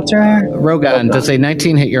Hastings went through here? Rogan, does a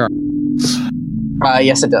 19 hit your armor?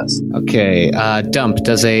 Yes, it does. Okay, Dump,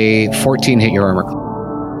 does a 14 hit your armor?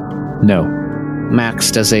 No.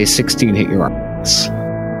 Max, does a 16 hit your armor?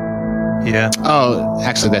 Yeah. Oh,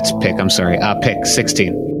 actually, that's Pick. I'm sorry. Pick,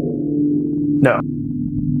 16. No.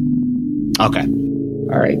 Okay.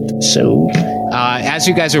 All right. So, as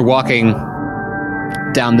you guys are walking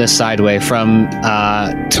down this sideway from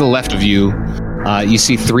to the left of you, you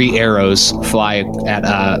see 3 arrows fly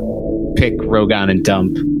at Pick, Rogan, and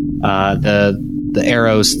Dump. The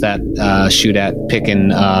arrows that shoot at Pick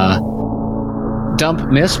and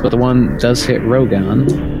Dump miss, but the one does hit Rogan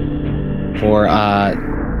for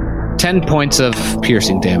 10 points of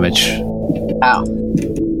piercing damage. Ow.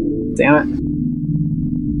 Damn it.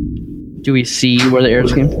 Do we see where the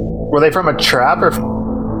arrows came? Were they from a trap or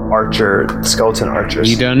skeleton archers?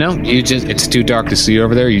 You don't know. It's too dark to see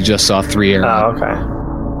over there. You just saw 3 arrows. Oh, okay.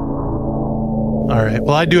 All right.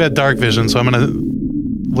 Well, I do have dark vision, so I'm going to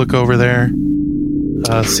look over there.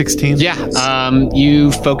 16. Yeah,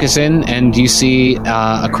 you focus in and you see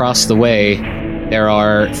across the way there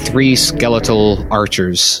are 3 skeletal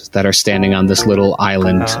archers that are standing on this little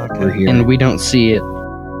island over here. And we don't see it.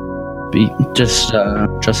 Just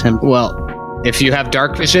him. Well, if you have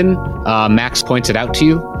dark vision, Max points it out to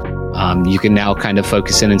you. You can now kind of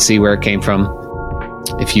focus in and see where it came from.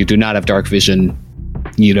 If you do not have dark vision,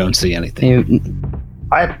 you don't see anything.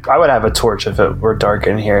 I would have a torch if it were dark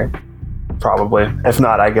in here. Probably. If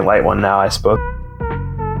not, I can light one now, I suppose.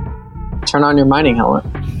 Turn on your mining helmet.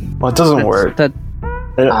 Well, it doesn't work. It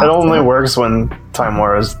only works when Time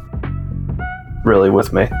War is really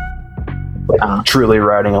with me. Truly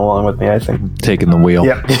riding along with me, I think. Taking the wheel.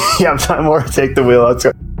 Yep. Yeah, Time War, take the wheel. Let's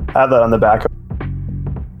go. I have that on the back.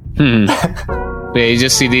 Yeah, you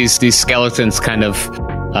just see these skeletons kind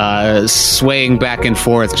of swaying back and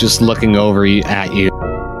forth, just looking over at you.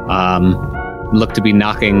 Look to be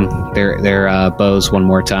knocking their bows one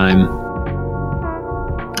more time.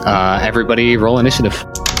 Everybody roll initiative.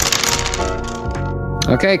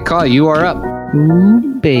 Okay, Kaw, you are up.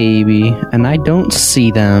 Ooh, baby. And I don't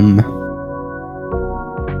see them.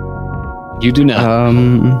 You do not.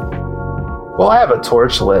 Well, I have a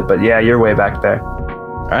torch lit, but yeah, you're way back there.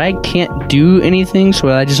 I can't do anything, so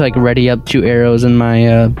I just like ready up 2 arrows in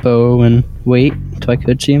my bow and wait until I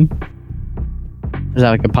could see him. Is that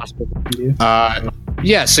like a possible thing to do?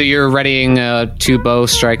 Yeah, so you're readying 2 bow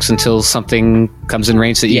strikes until something comes in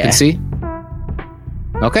range that you can see?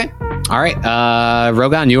 Okay. All right.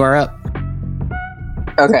 Rogan, you are up.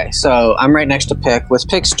 Okay, so I'm right next to Pick. With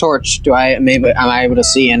Pick's torch, am I able to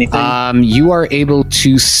see anything? You are able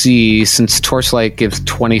to see, since torchlight gives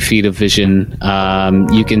 20 feet of vision,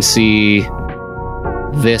 you can see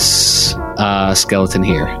this skeleton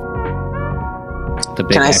here. The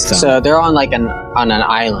big hexagon. So they're on on an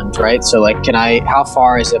island, right? So how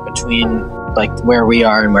far is it between where we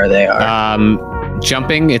are and where they are?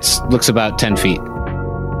 Jumping, looks about 10 feet.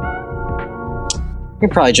 You can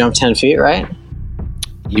probably jump 10 feet, right?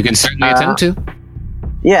 You can certainly attempt to.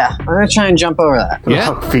 Yeah, I'm going to try and jump over that.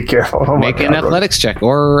 Yeah. Be careful. Oh Make an athletics check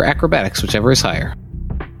or acrobatics, whichever is higher.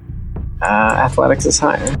 Athletics is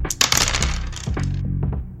higher.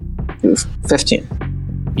 15.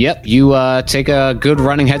 Yep, you take a good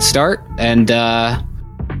running head start, and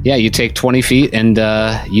you take 20 feet, and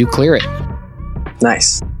you clear it.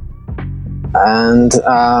 Nice. And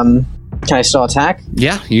can I still attack?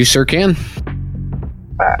 Yeah, you sure can.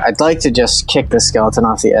 I'd like to just kick the skeleton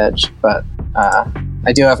off the edge, but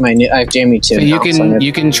I do have I have Jamie too. So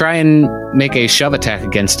you can try and make a shove attack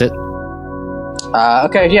against it.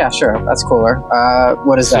 Okay, yeah, sure, that's cooler.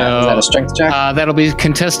 What is that? Is that a strength check? That'll be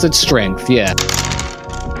contested strength. Yeah.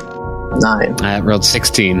 9. I rolled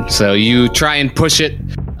 16. So you try and push it,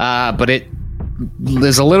 but it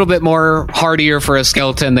is a little bit more hardier for a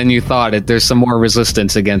skeleton than you thought. There's some more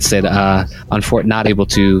resistance against it. Not able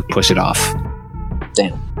to push it off.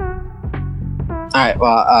 Damn. Alright,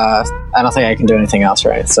 well, I don't think I can do anything else,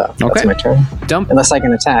 right? So that's my turn. Dump. Unless I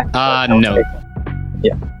can attack. No.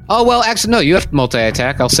 Yeah. Oh, well, actually, no, you have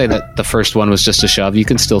multi-attack. I'll say that the first one was just a shove. You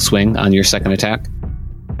can still swing on your second attack.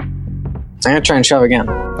 I'm going to try and shove again.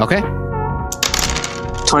 Okay.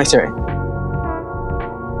 23.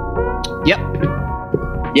 Yep.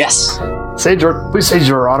 Yes. Please say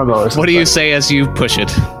Geronimo or something. What do you say as you push it?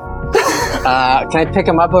 Can I pick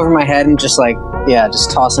him up over my head and just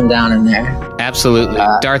toss him down in there? Absolutely.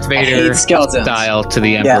 Darth Vader style to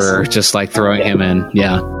the Emperor, just like throwing him in.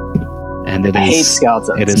 Yeah. And it is. I hate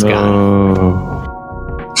skeletons. It is gone.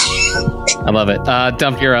 I love it.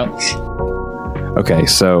 Dump, you're up. Okay,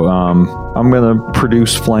 so I'm gonna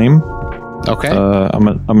produce flame. Okay.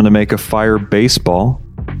 I'm gonna make a fire baseball.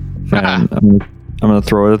 And I'm gonna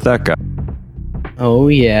throw it at that guy. Oh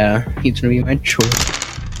yeah, he's gonna be my choice.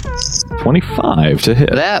 25 to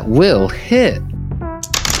hit. That will hit.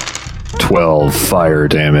 12 fire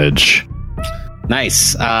damage.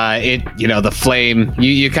 Nice. The flame,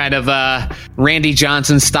 you kind of Randy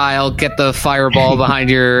Johnson style, get the fireball behind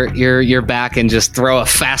your back and just throw a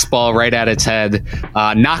fastball right at its head,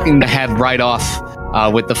 knocking the head right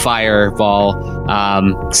off with the fireball.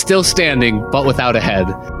 Still standing, but without a head.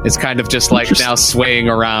 It's kind of just now swaying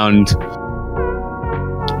around.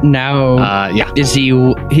 Now, is he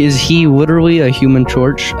literally a human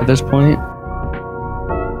torch at this point?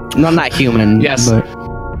 No, not human. Yes, but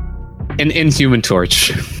an inhuman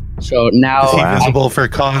torch. So now, is he visible for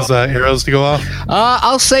cause arrows to go off?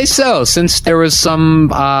 I'll say so. Since there was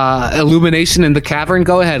some illumination in the cavern,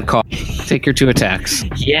 go ahead, Carl. Take your 2 attacks.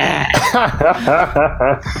 Yeah.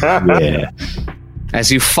 Yeah.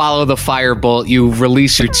 As you follow the firebolt, you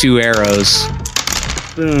release your 2 arrows.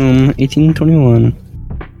 Boom. 18, 21.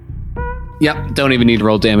 Yep, don't even need to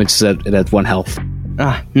roll damage. It at 1 health.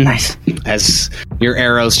 Ah, nice. As your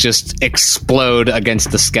arrows just explode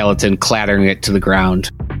against the skeleton, clattering it to the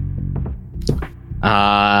ground.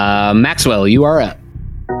 Maxwell, you are up.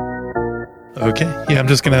 Okay. Yeah, I'm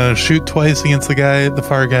just gonna shoot twice against the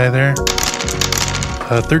far guy there.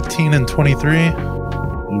 13 and 23.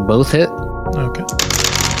 Both hit. Okay.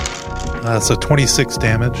 So 26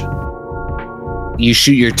 damage. You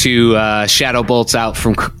shoot your 2 shadow bolts out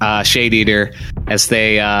from Shade Eater as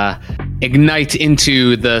they ignite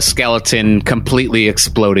into the skeleton, completely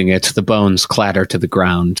exploding it. The bones clatter to the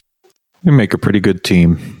ground. We make a pretty good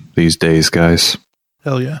team these days, guys.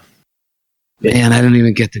 Hell yeah. Man, I didn't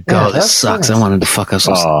even get to go. Yeah, this that's sucks. nice. I wanted to fuck us.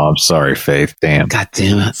 Oh, I'm sorry, Faith. Damn. God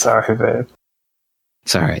damn it. Sorry, babe.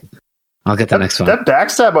 It's all right. I'll get the next one. That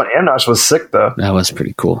backstab on Amnosh was sick, though. That was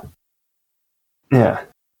pretty cool. Yeah.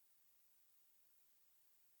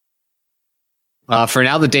 For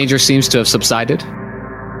now, the danger seems to have subsided.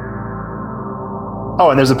 Oh,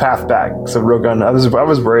 and there's a path back. So Rogan, I was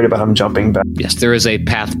worried about him jumping back. Yes, there is a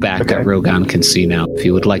path back that Rogan can see now if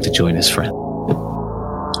he would like to join his friend.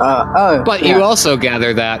 But you also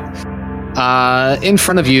gather that in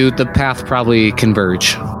front of you, the path probably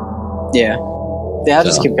converge. Yeah. Yeah, I'll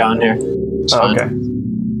just keep going here. It's fine. Okay.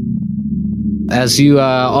 As you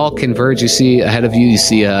all converge, you see ahead of you, you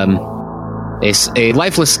see a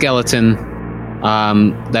lifeless skeleton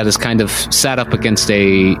that is kind of sat up against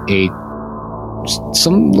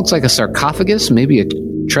looks like a sarcophagus, maybe a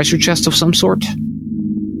treasure chest of some sort.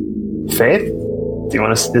 Faith? Do you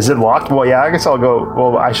want to? Is it locked? Well, yeah, I guess I'll go.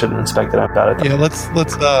 Well, I shouldn't inspect it. I've got it. Yeah, let's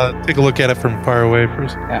take a look at it from far away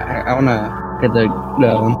first. I want to get the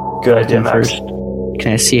Good idea, Max. first.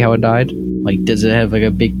 Can I see how it died? Like, does it have like a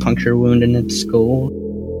big puncture wound in its skull?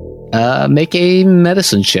 Make a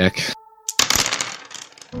medicine check.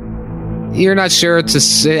 You're not sure. At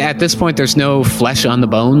this point, there's no flesh on the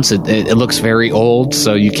bones. It looks very old,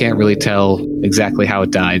 so you can't really tell exactly how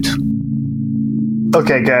it died.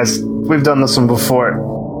 Okay, guys, we've done this one before.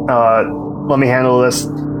 Let me handle this.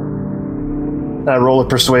 I roll a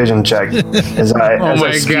persuasion check as I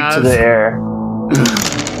speak to the air.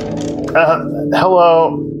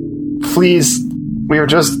 Hello, please. We are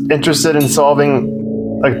just interested in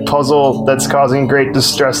solving a puzzle that's causing great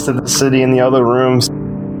distress to the city and the other rooms.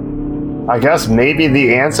 I guess maybe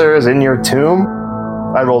the answer is in your tomb?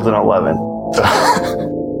 I rolled an 11.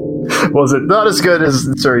 Was it not as good as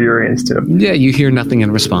Sir Urian's tomb? Yeah, you hear nothing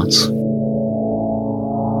in response.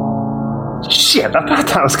 Shit, I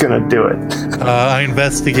thought I was going to do it. I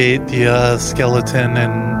investigate the skeleton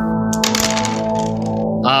and...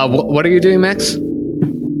 What are you doing, Max?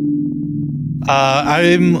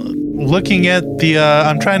 I'm looking at the...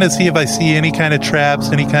 I'm trying to see if I see any kind of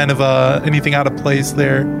traps, any kind of anything out of place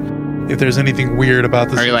there. If there's anything weird about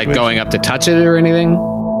this. Are you like going up to touch it or anything?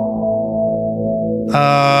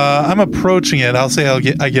 I'm approaching it. I'll say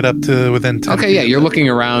I get up to within 10 Okay, feet. yeah, you're looking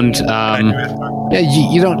around. Yeah,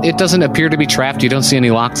 you don't. It doesn't appear to be trapped. You don't see any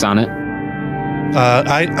locks on it.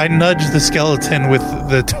 I nudge the skeleton with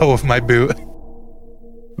the toe of my boot.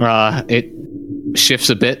 It shifts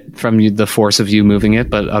a bit from the force of you moving it,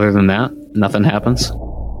 but other than that, nothing happens.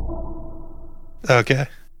 Okay.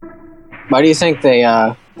 Why do you think they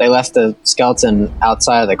left the skeleton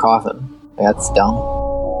outside of the coffin? That's dumb.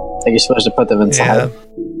 I think you're supposed to put them inside. Yeah.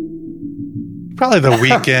 Probably the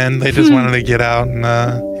weekend. They just wanted to get out and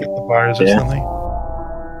hit the bars or something.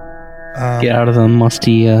 Get out of the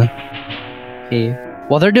musty cave.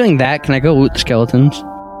 While they're doing that, can I go loot the skeletons?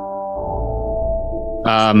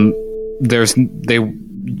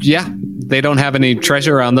 They don't have any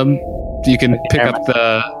treasure on them. You can pick up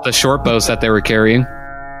the short bows that they were carrying.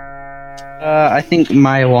 I think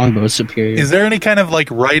my longbow is superior. Is there any kind of like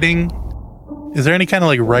writing? Is there any kind of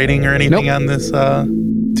like writing or anything on this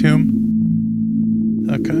tomb?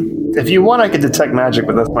 Okay. If you want, I could detect magic,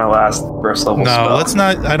 but that's my last first level spell. No, let's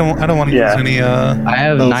not. I don't want to use any. I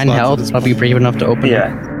have 9 health. I'll be brave enough to open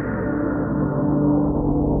it.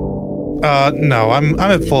 No, I'm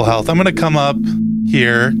at full health. I'm gonna come up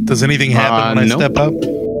here. Does anything happen when I step up?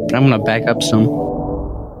 I'm gonna back up some.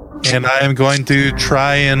 And I am going to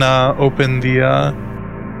try and open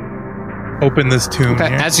this tomb here.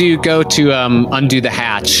 As you go to undo the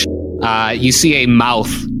hatch, you see a mouth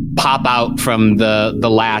pop out from the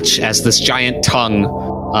latch as this giant tongue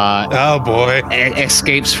oh boy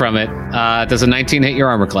escapes from it. Does a 19 hit your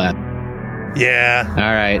armor class? Yeah.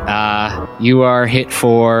 All right. You are hit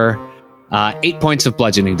for 8 points of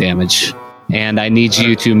bludgeoning damage, and I need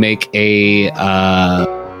you to make a...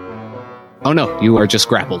 oh no, you are just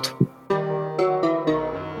grappled.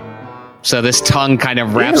 So this tongue kind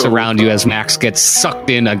of wraps around you as Max gets sucked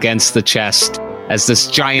in against the chest as this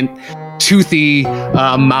giant toothy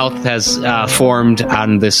mouth has formed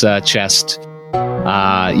on this chest.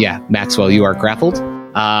 Maxwell, you are grappled.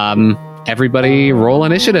 Everybody roll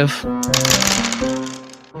initiative.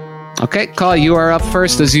 Okay, Caw, you are up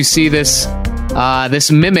first as you see this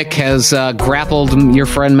mimic has grappled your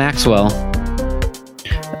friend Maxwell.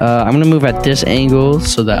 I'm gonna move at this angle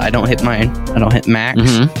so that I don't hit Max.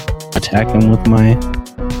 Mm-hmm. Attack him with my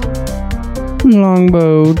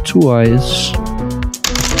longbow twice.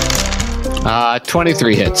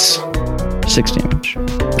 23 hits. 6 damage.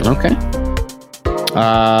 Okay.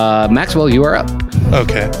 Maxwell, you are up.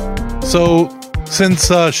 Okay. So, since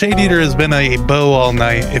Shade Eater has been a bow all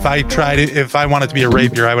night, if I want it to be a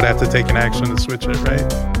rapier, I would have to take an action to switch it, right?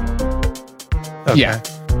 Okay. Yeah.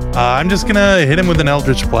 I'm just gonna hit him with an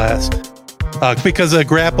Eldritch Blast. Because a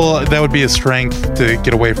grapple, that would be a strength to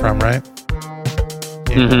get away from, right?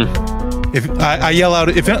 Yeah. Mm-hmm. If I yell out,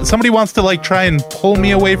 if somebody wants to try and pull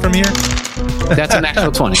me away from here, That's an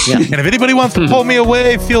actual 20. Yeah. and if anybody wants to pull me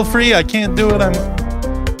away, feel free. I can't do it.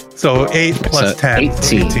 So 8 plus 10. 18.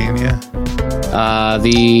 So 18, yeah.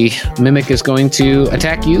 The mimic is going to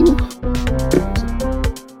attack you.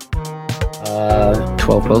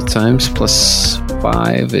 12 both times plus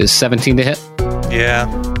 5 is 17 to hit. Yeah.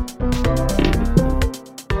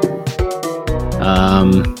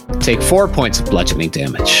 Take 4 points of bludgeoning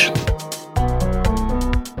damage.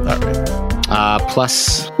 All right.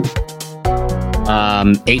 Plus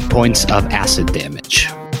 8 points of acid damage.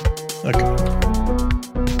 Okay.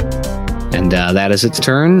 And that is its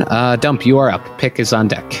turn. Dump, you are up. Pick is on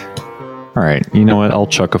deck. All right. You know what? I'll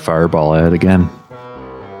chuck a fireball at it again.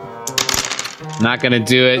 Not going to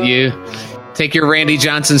do it. You take your Randy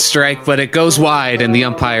Johnson strike, but it goes wide, and the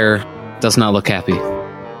umpire does not look happy.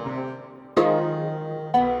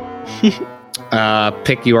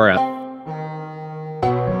 Pick, you are up.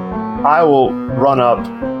 I will run up,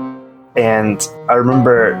 and I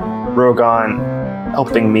remember Rogan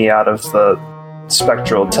helping me out of the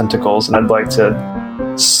spectral tentacles, and I'd like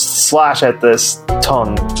to slash at this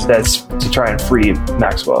tongue that's to try and free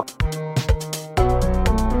Maxwell.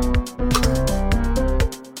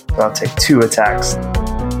 So I'll take 2 attacks.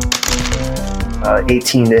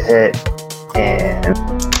 18 to hit, and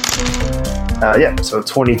so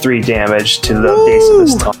 23 damage to the base of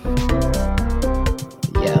this tongue.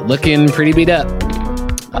 Yeah, looking pretty beat up.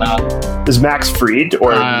 Is Max freed,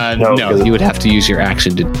 or no? You would have to use your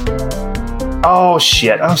action to. Oh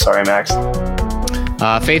shit! I'm sorry, Max.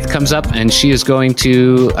 Faith comes up and she is going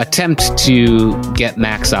to attempt to get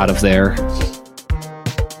Max out of there.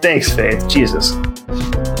 Thanks, Faith. Jesus.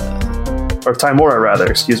 Or Timora, rather.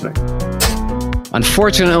 Excuse me.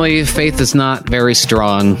 Unfortunately, Faith is not very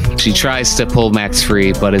strong. She tries to pull Max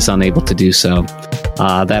free, but is unable to do so.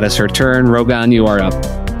 That is her turn. Rogan, you are up.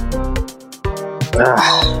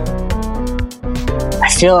 I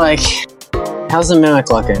feel like... How's the mimic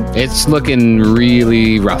looking? It's looking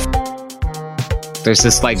really rough. There's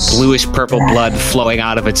this bluish purple blood flowing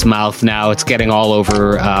out of its mouth now. It's getting all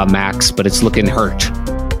over Max, but it's looking hurt.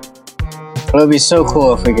 It would be so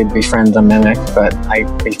cool if we could befriend the mimic, but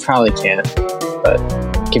we probably can't. But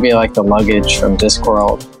it could be like the luggage from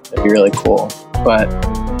Discworld. It'd be really cool. But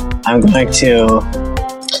I'm going to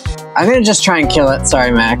just try and kill it.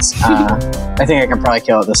 Sorry, Max. I think I can probably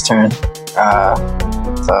kill it this turn.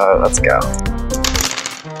 So let's go.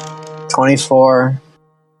 24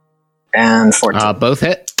 and 14. Both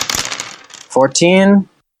hit. 14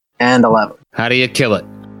 and 11. How do you kill it?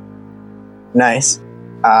 Nice.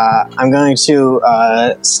 I'm going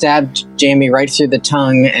to stab Jamie right through the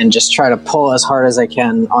tongue and just try to pull as hard as I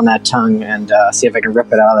can on that tongue and see if I can rip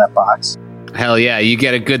it out of that box. Hell yeah, you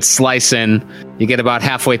get a good slice in. You get about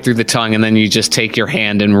halfway through the tongue, and then you just take your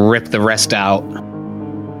hand and rip the rest out.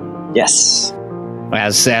 Yes.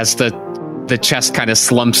 As the chest kind of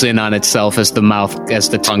slumps in on itself as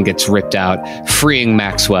the tongue gets ripped out, freeing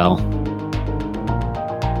Maxwell.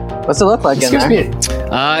 What's it look like in there?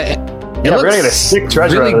 It looks we're gonna get a sick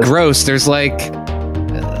treasure out really of this. gross. There's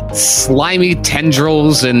slimy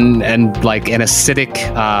tendrils and an acidic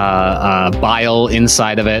bile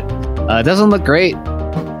inside of it. It doesn't look great.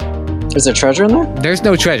 Is there treasure in there? There's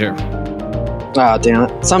no treasure. Oh, damn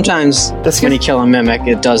it. Sometimes when you kill a mimic,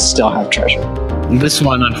 it does still have treasure. This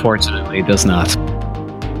one, unfortunately, does not.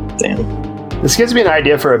 Damn. This gives me an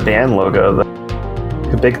idea for a band logo.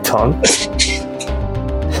 A big tongue.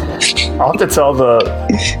 I'll have to tell the...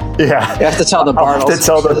 Yeah. You have to tell the Bartles. I'll have to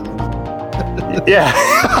tell the... Yeah.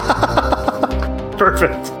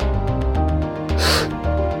 Perfect.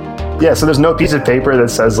 Yeah, so there's no piece of paper that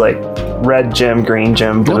says, red gem, green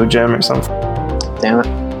gem, blue gem, or something. Damn it.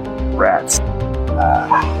 Rats.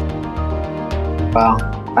 Well,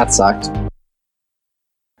 that sucked.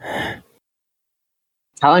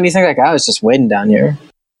 How long do you think that guy was just waiting down here?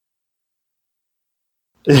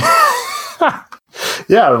 Yeah,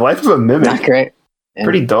 the life of a mimic. Not great. Yeah.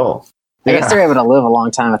 Pretty dull. I guess they're able to live a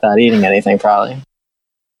long time without eating anything, probably.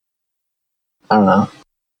 I don't know.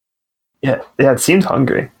 Yeah, it seemed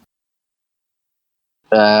hungry.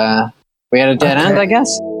 We had a dead end, I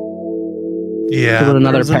guess? Yeah. With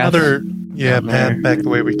another there's path path back the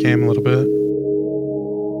way we came a little bit.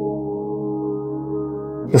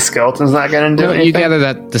 The skeleton's not going to do anything? You gather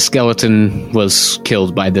that the skeleton was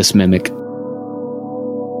killed by this mimic.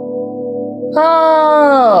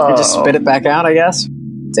 Oh! You just spit it back out, I guess?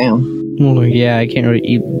 Damn. Well, yeah, I can't really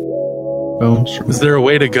eat bones. Is there a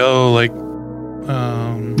way to go, like...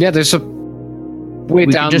 Yeah, there's a way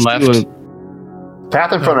We down could just left. do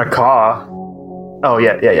Path in front of Caw. Oh,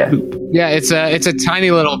 yeah. Yeah, it's a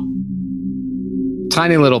tiny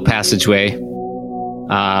little passageway.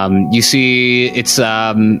 You see, it's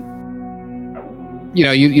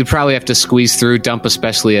you probably have to squeeze through Dump,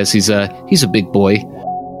 especially as he's a big boy.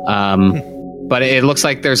 But it looks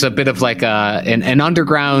like there's a bit of like an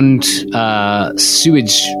underground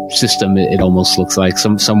sewage system. It almost looks like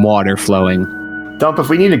some water flowing. Dump, if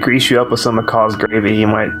we need to grease you up with some of Caw's gravy, he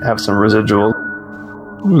might have some residual.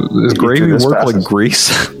 Does gravy work like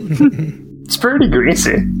grease? It's pretty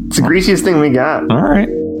greasy. It's the greasiest thing we got. All right.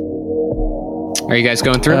 Are you guys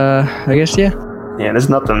going through? I guess, yeah. Yeah, there's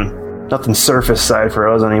nothing surface side for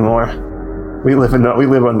us anymore. We live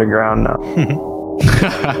underground now.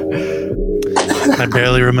 I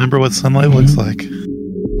barely remember what sunlight looks like.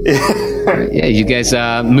 Yeah, you guys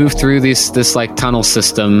move through this like tunnel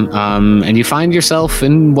system, and you find yourself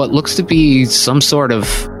in what looks to be some sort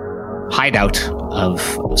of hideout of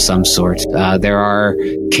some sort. There are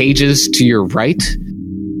cages to your right,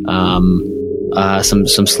 some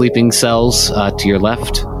sleeping cells to your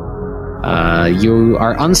left. You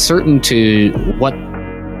are uncertain to what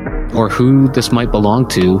or who this might belong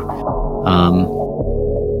to,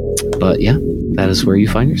 but yeah, that is where you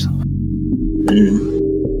find yourself.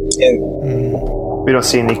 We don't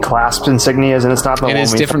see any clasp insignias, and it's not the one. And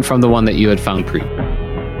it's we different from the one that you had found pre.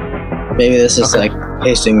 Maybe this is like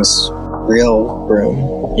Hastings' real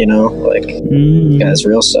room, you know? Like, he has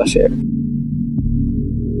real stuff here.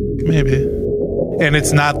 Maybe. And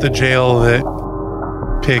it's not the jail that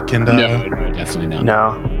Pick and... No, definitely not.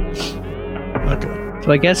 No. Okay.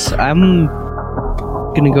 So I guess I'm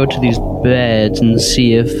gonna go to these beds and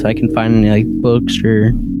see if I can find any like books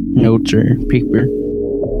or notes or paper.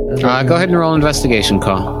 Go ahead and roll investigation,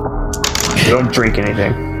 Caw. Don't drink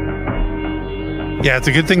anything. Yeah, it's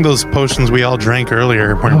a good thing those potions we all drank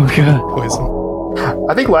earlier weren't poison.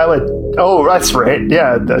 I think Lila... Oh, that's right.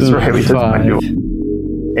 Yeah, that's right. We took my Five. new...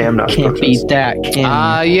 I'm not Can't beat that, can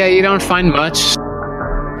Yeah, you don't find much.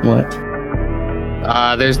 What?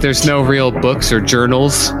 There's no real books or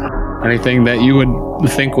journals, anything that you would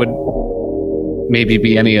think would maybe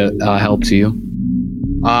be any help to you.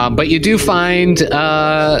 But you do find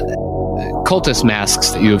cultist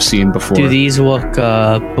masks that you have seen before. Do these look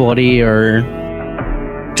bloody or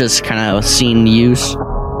just kind of seen use?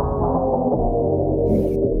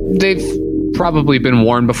 They've probably been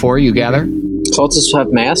worn before, you gather. Cultists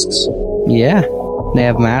have masks? Yeah, they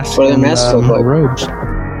have masks. What do their and, masks look like? Robes.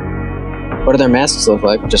 What do their masks look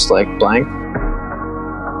like? Just like blank?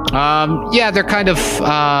 Yeah, they're kind of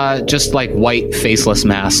just like white, faceless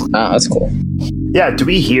masks. Oh, that's cool. Yeah, do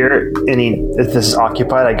we hear any... If this is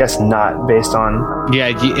occupied? I guess not, based on... Yeah,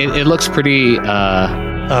 it looks pretty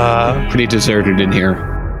deserted in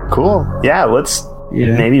here. Cool. Yeah, let's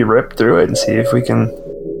maybe rip through it and see if we can...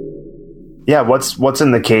 Yeah, what's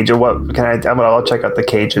in the cage? Or what can I'll check out the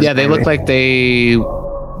cages. Yeah, they look like they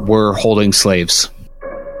were holding slaves.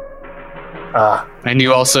 And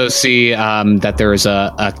you also see that there is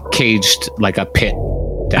a caged, like a pit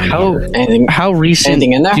down here. How recent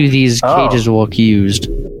anything in there? do these cages look used?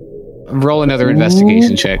 Roll another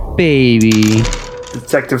investigation check. Baby.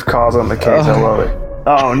 Detective calls on the cage. I love it.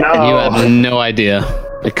 Oh, no. You have no idea.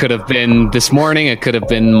 It could have been this morning. It could have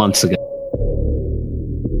been months ago.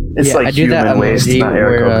 It's like I do that human waste, emoji not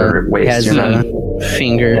where Eric he waste. has You know? a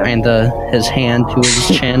finger and his hand to his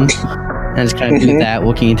chin, and it's kind of do that,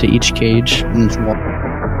 looking into each cage. And it's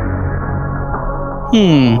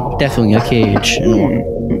definitely a cage. And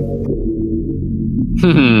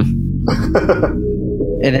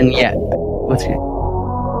then what's it?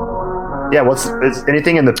 Yeah, is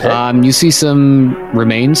anything in the pit? You see some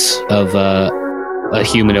remains of a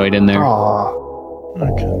humanoid in there. Aw.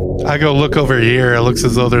 Okay. I go look over here. It looks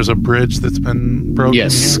as though there's a bridge that's been broken.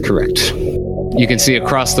 Yes, here. correct. You can see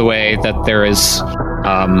across the way that there is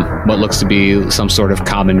what looks to be some sort of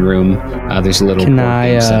common room. There's a little... Can board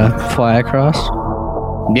I game set up. fly across?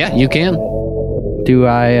 Yeah, you can. Do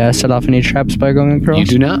I set off any traps by going across? You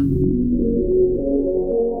do not.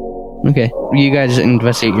 Okay. You guys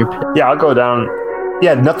investigate your pit. Yeah, I'll go down.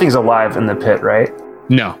 Yeah, nothing's alive in the pit, right?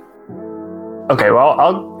 No. Okay,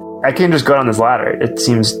 well, I can just go down this ladder. It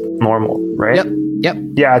seems normal, right? Yep.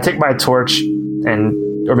 Yeah, I take my torch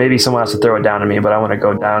or maybe someone has to throw it down to me, but I want to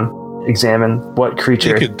go down, examine what creature.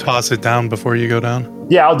 You could toss it down before you go down.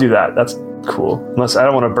 Yeah, I'll do that. That's cool. Unless I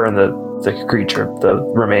don't want to burn the creature, the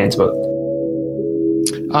remains, but...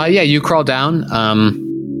 Yeah, you crawl down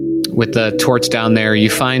with the torch down there. You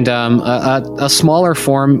find a smaller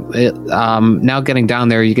form. Now getting down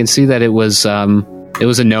there, you can see that it was a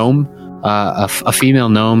gnome, a female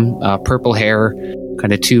gnome, purple hair,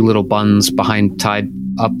 kind of two little buns tied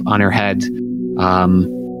up on her head,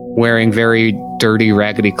 wearing very dirty,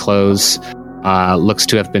 raggedy clothes. Looks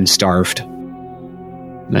to have been starved.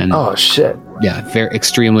 And, oh shit! Yeah, very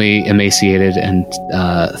extremely emaciated and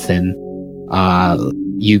thin.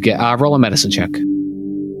 You get roll a medicine check.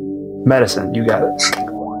 Medicine, you got it.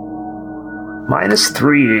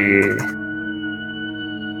 -3.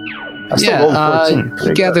 I still rolled 14.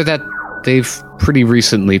 You gather that they've pretty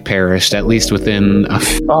recently perished, at least within a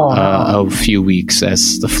few weeks,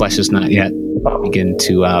 as the flesh is not yet begin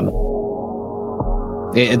to.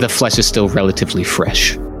 The flesh is still relatively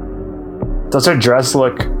fresh. Does her dress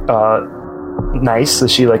look nice?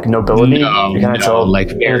 Is she like nobility? No, Can I tell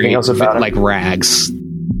like anything else about her? like rags.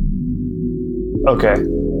 Okay.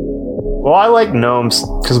 Well, I like gnomes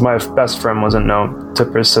because my best friend was a gnome,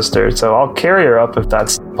 took her sister, so I'll carry her up if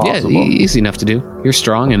that's possible. Yeah, easy enough to do. You're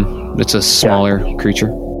strong, and it's a smaller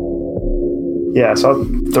creature. Yeah, so I'll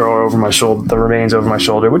throw her over my shoulder, the remains over my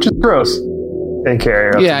shoulder, which is gross, and carry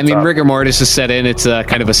her up. Yeah, to I the mean, top. rigor mortis is set in. It's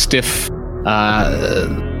kind of a stiff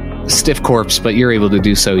corpse, but you're able to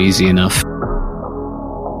do so easy enough.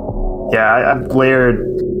 Yeah, I've layered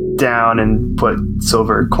down and put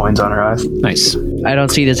silver coins on her eyes. Nice. I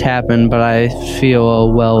don't see this happen, but I feel a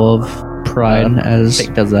well of pride as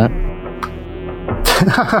it does that.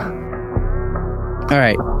 All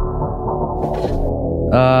right.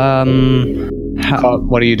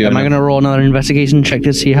 What are you doing? Am I going to roll another investigation check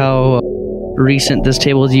to see how recent this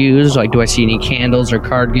table is used? Like, do I see any candles or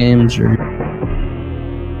card games? Or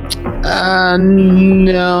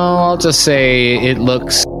no, I'll just say it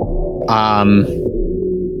looks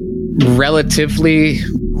relatively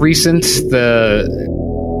recent.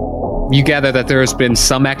 You gather that there has been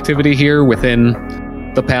some activity here within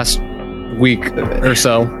the past week or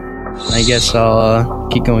so. I guess I'll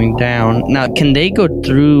keep going down. Now, can they go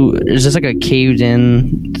through? Is this like a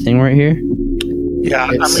caved-in thing right here? Yeah,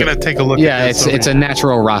 I'm going to take a look Yeah, at this. it's a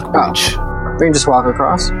natural rock bridge. We can just walk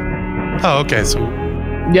across. Oh, okay, so...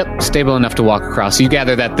 Yep, stable enough to walk across. You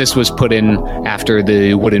gather that this was put in after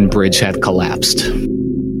the wooden bridge had collapsed.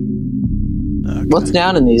 What's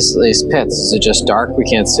down in these pits? Is it just dark we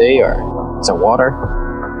can't see, or is it water?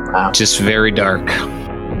 Just very dark.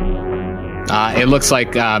 It looks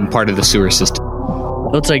like part of the sewer system.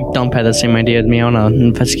 Looks like Dump had the same idea as me. I want to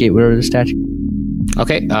investigate whatever the statue.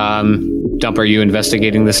 Okay, Dump, are you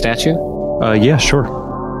investigating the statue? Yeah, sure.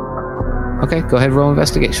 Okay, go ahead, roll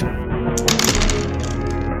investigation.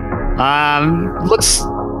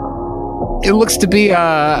 It looks to be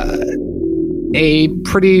a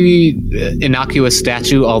pretty innocuous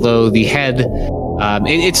statue, although the head,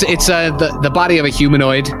 it's the body of a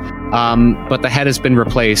humanoid, but the head has been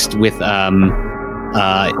replaced with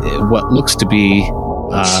what looks to be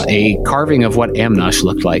a carving of what Amnosh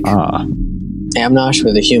looked like. Amnosh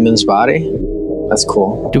with a human's body? That's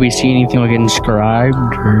cool. Do we see anything like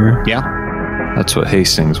inscribed? Or? Yeah. That's what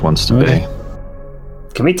Hastings wants to be.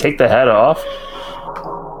 Can we take the head off?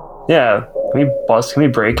 Yeah. Can we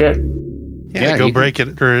break it? Yeah, go break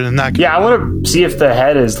it or knock it Yeah, I want to see if the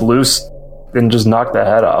head is loose and just knock the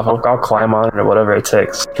head off. I'll climb on it or whatever it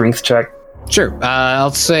takes. Strength check. Sure.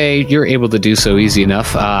 I'll say you're able to do so easy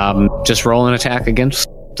enough. Just roll an attack against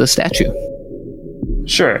the statue.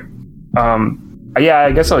 Sure. Yeah,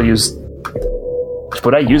 I guess I'll use...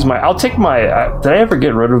 Would I use my... I'll take my... did I ever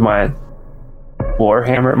get rid of my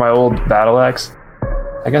Warhammer, my old battle axe?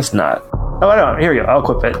 I guess not. Oh, I don't. Here we go. I'll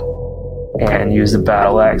equip it and use the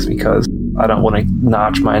battle axe because I don't want to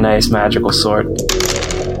notch my nice magical sword.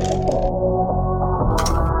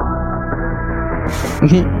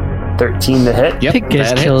 13 to hit. Yep, Pick has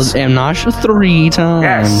that killed hits. Amnosh 3 times.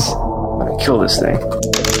 Yes! I'm going to kill this thing.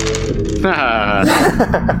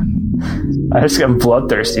 I just got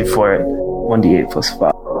bloodthirsty for it. 1d8 plus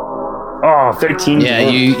 5. Oh, 13. Yeah,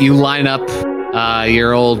 you line up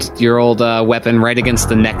your old weapon right against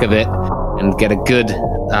the neck of it and get a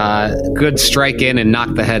good strike in and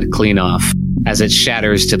knock the head clean off as it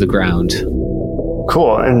shatters to the ground.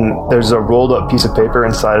 Cool. And there's a rolled up piece of paper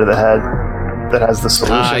inside of the head that has the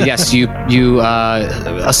solution. Yes, you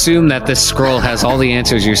assume that this scroll has all the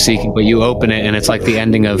answers you're seeking, but you open it and it's like the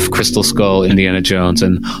ending of Crystal Skull, Indiana Jones,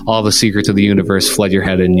 and all the secrets of the universe flood your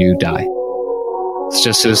head and you die. It's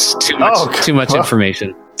just too much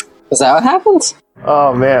information. Is that what happens?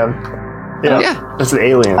 Oh, man. Yeah. It's an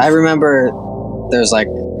alien. I remember there's like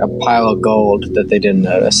a pile of gold that they didn't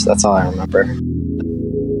notice. That's all I remember.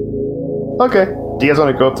 Okay. Do you guys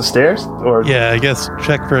want to go up the stairs? Or Yeah, I guess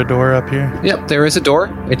check for a door up here. Yep, there is a door.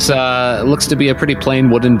 It's looks to be a pretty plain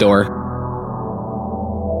wooden door.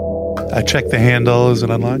 I check the handle. Is it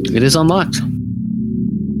unlocked? It is unlocked.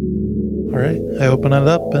 All right. I open it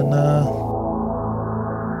up and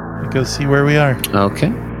go see where we are.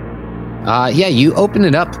 Okay. Yeah, you open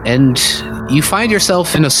it up and you find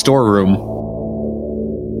yourself in a storeroom.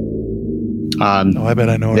 Oh, I bet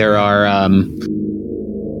I know. There are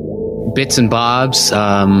bits and bobs. The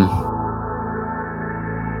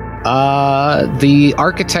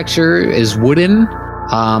architecture is wooden.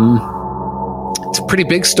 It's a pretty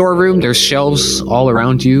big storeroom. There's shelves all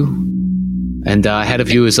around you, and ahead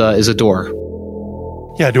of you is a door.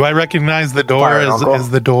 Yeah, do I recognize the door as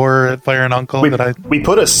the door at Fire and Uncle we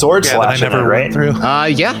put a sword slash that I never in it, went right? through?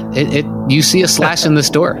 Yeah, you see a slash in this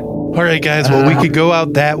door. All right, guys. Well, we could go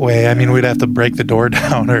out that way. I mean, we'd have to break the door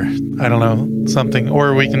down, or I don't know, something,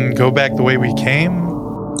 or we can go back the way we came.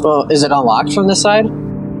 Well, is it unlocked from this side?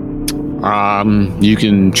 You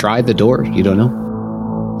can try the door. You don't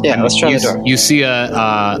know. Yeah, let's try the door. You see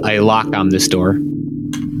a lock on this door.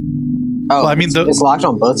 Oh, Well, I mean, it's locked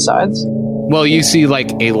on both sides? Well, you see like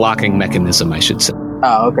a locking mechanism, I should say.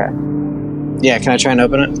 Oh, okay. Yeah, can I try and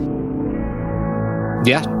open it?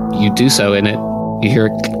 Yeah, you do so, and you hear a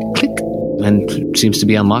click, and it seems to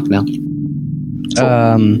be unlocked now.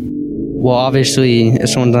 Well, obviously, if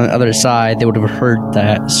someone's on the other side, they would have heard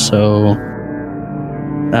that. So,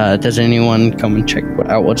 does anyone come and check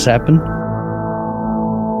out what's happened?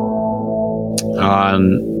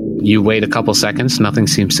 You wait a couple seconds. Nothing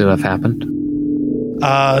seems to have happened.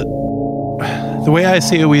 The way I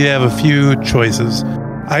see it, we have a few choices.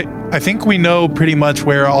 I think we know pretty much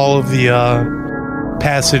where all of the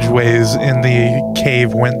passageways in the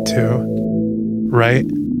cave went to, right?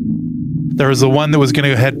 There was the one that was going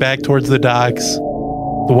to head back towards the docks,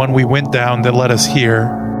 the one we went down that led us here,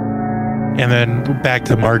 and then back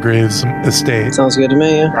to Margrave's estate. Sounds good to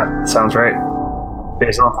me, yeah. That sounds right.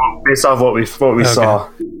 Based off what we saw.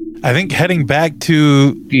 I think heading back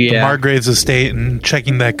to the Yeah. Margrave's estate and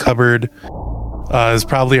checking that cupboard is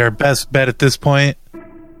probably our best bet at this point.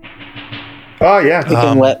 Oh, yeah. We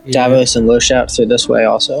can let Davos and Losh out through this way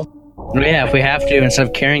also. Yeah, if we have to, instead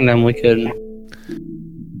of carrying them, we could.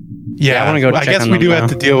 Yeah, I wanna go check guess on we them do now. have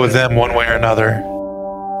to deal with them one way or another.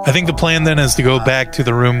 I think the plan then is to go back to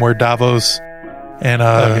the room where Davos and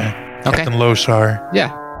Okay. Captain Losh are.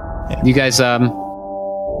 Yeah. You guys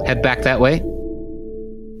head back that way.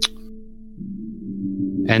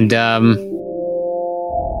 And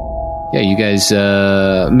yeah, you guys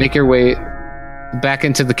make your way back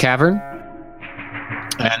into the cavern.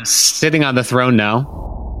 And sitting on the throne now,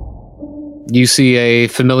 you see a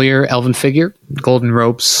familiar elven figure, golden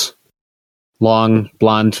robes, long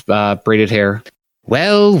blonde braided hair.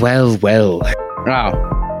 Well. Wow.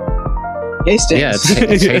 Hastings. Yeah,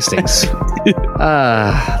 it's Hastings.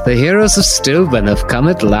 The heroes of Stilben have come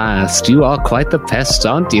at last. You are quite the pest,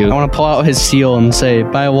 aren't you? I want to pull out his seal and say,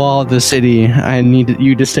 by law of the city, I need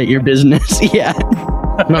you to state your business. Yeah.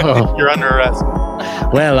 Oh. You're under arrest.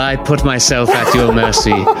 Well, I put myself at your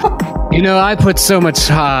mercy. You know, I put so much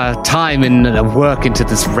time and work into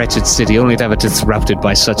this wretched city, only to have it disrupted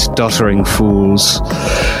by such doddering fools.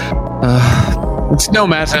 It's no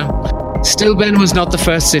matter. Stilben was not the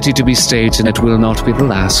first city to be staged, and it will not be the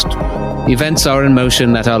last. Events are in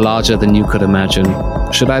motion that are larger than you could imagine.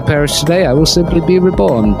 Should I perish today, I will simply be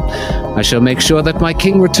reborn. I shall make sure that my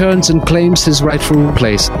king returns and claims his rightful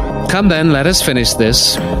place. Come then, let us finish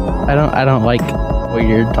this. I don't like what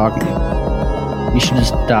you're talking about. You should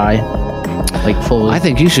just die. Like, fully. I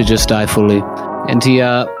think you should just die fully. And he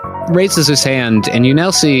raises his hand, and you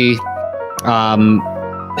now see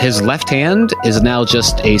his left hand is now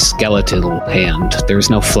just a skeletal hand. There's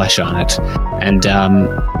no flesh on it. And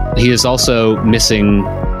he is also missing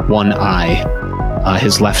one eye.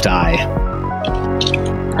 His left eye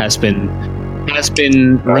has been has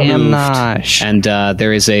been removed, Amnosh. and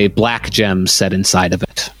there is a black gem set inside of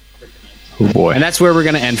it. Oh boy. And that's where we're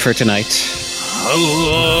going to end for tonight.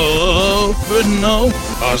 Hallo, for now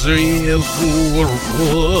was er heel voor.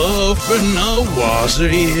 For now was er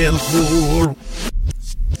heel voor.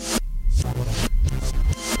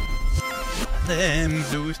 Dem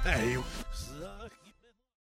doet hij.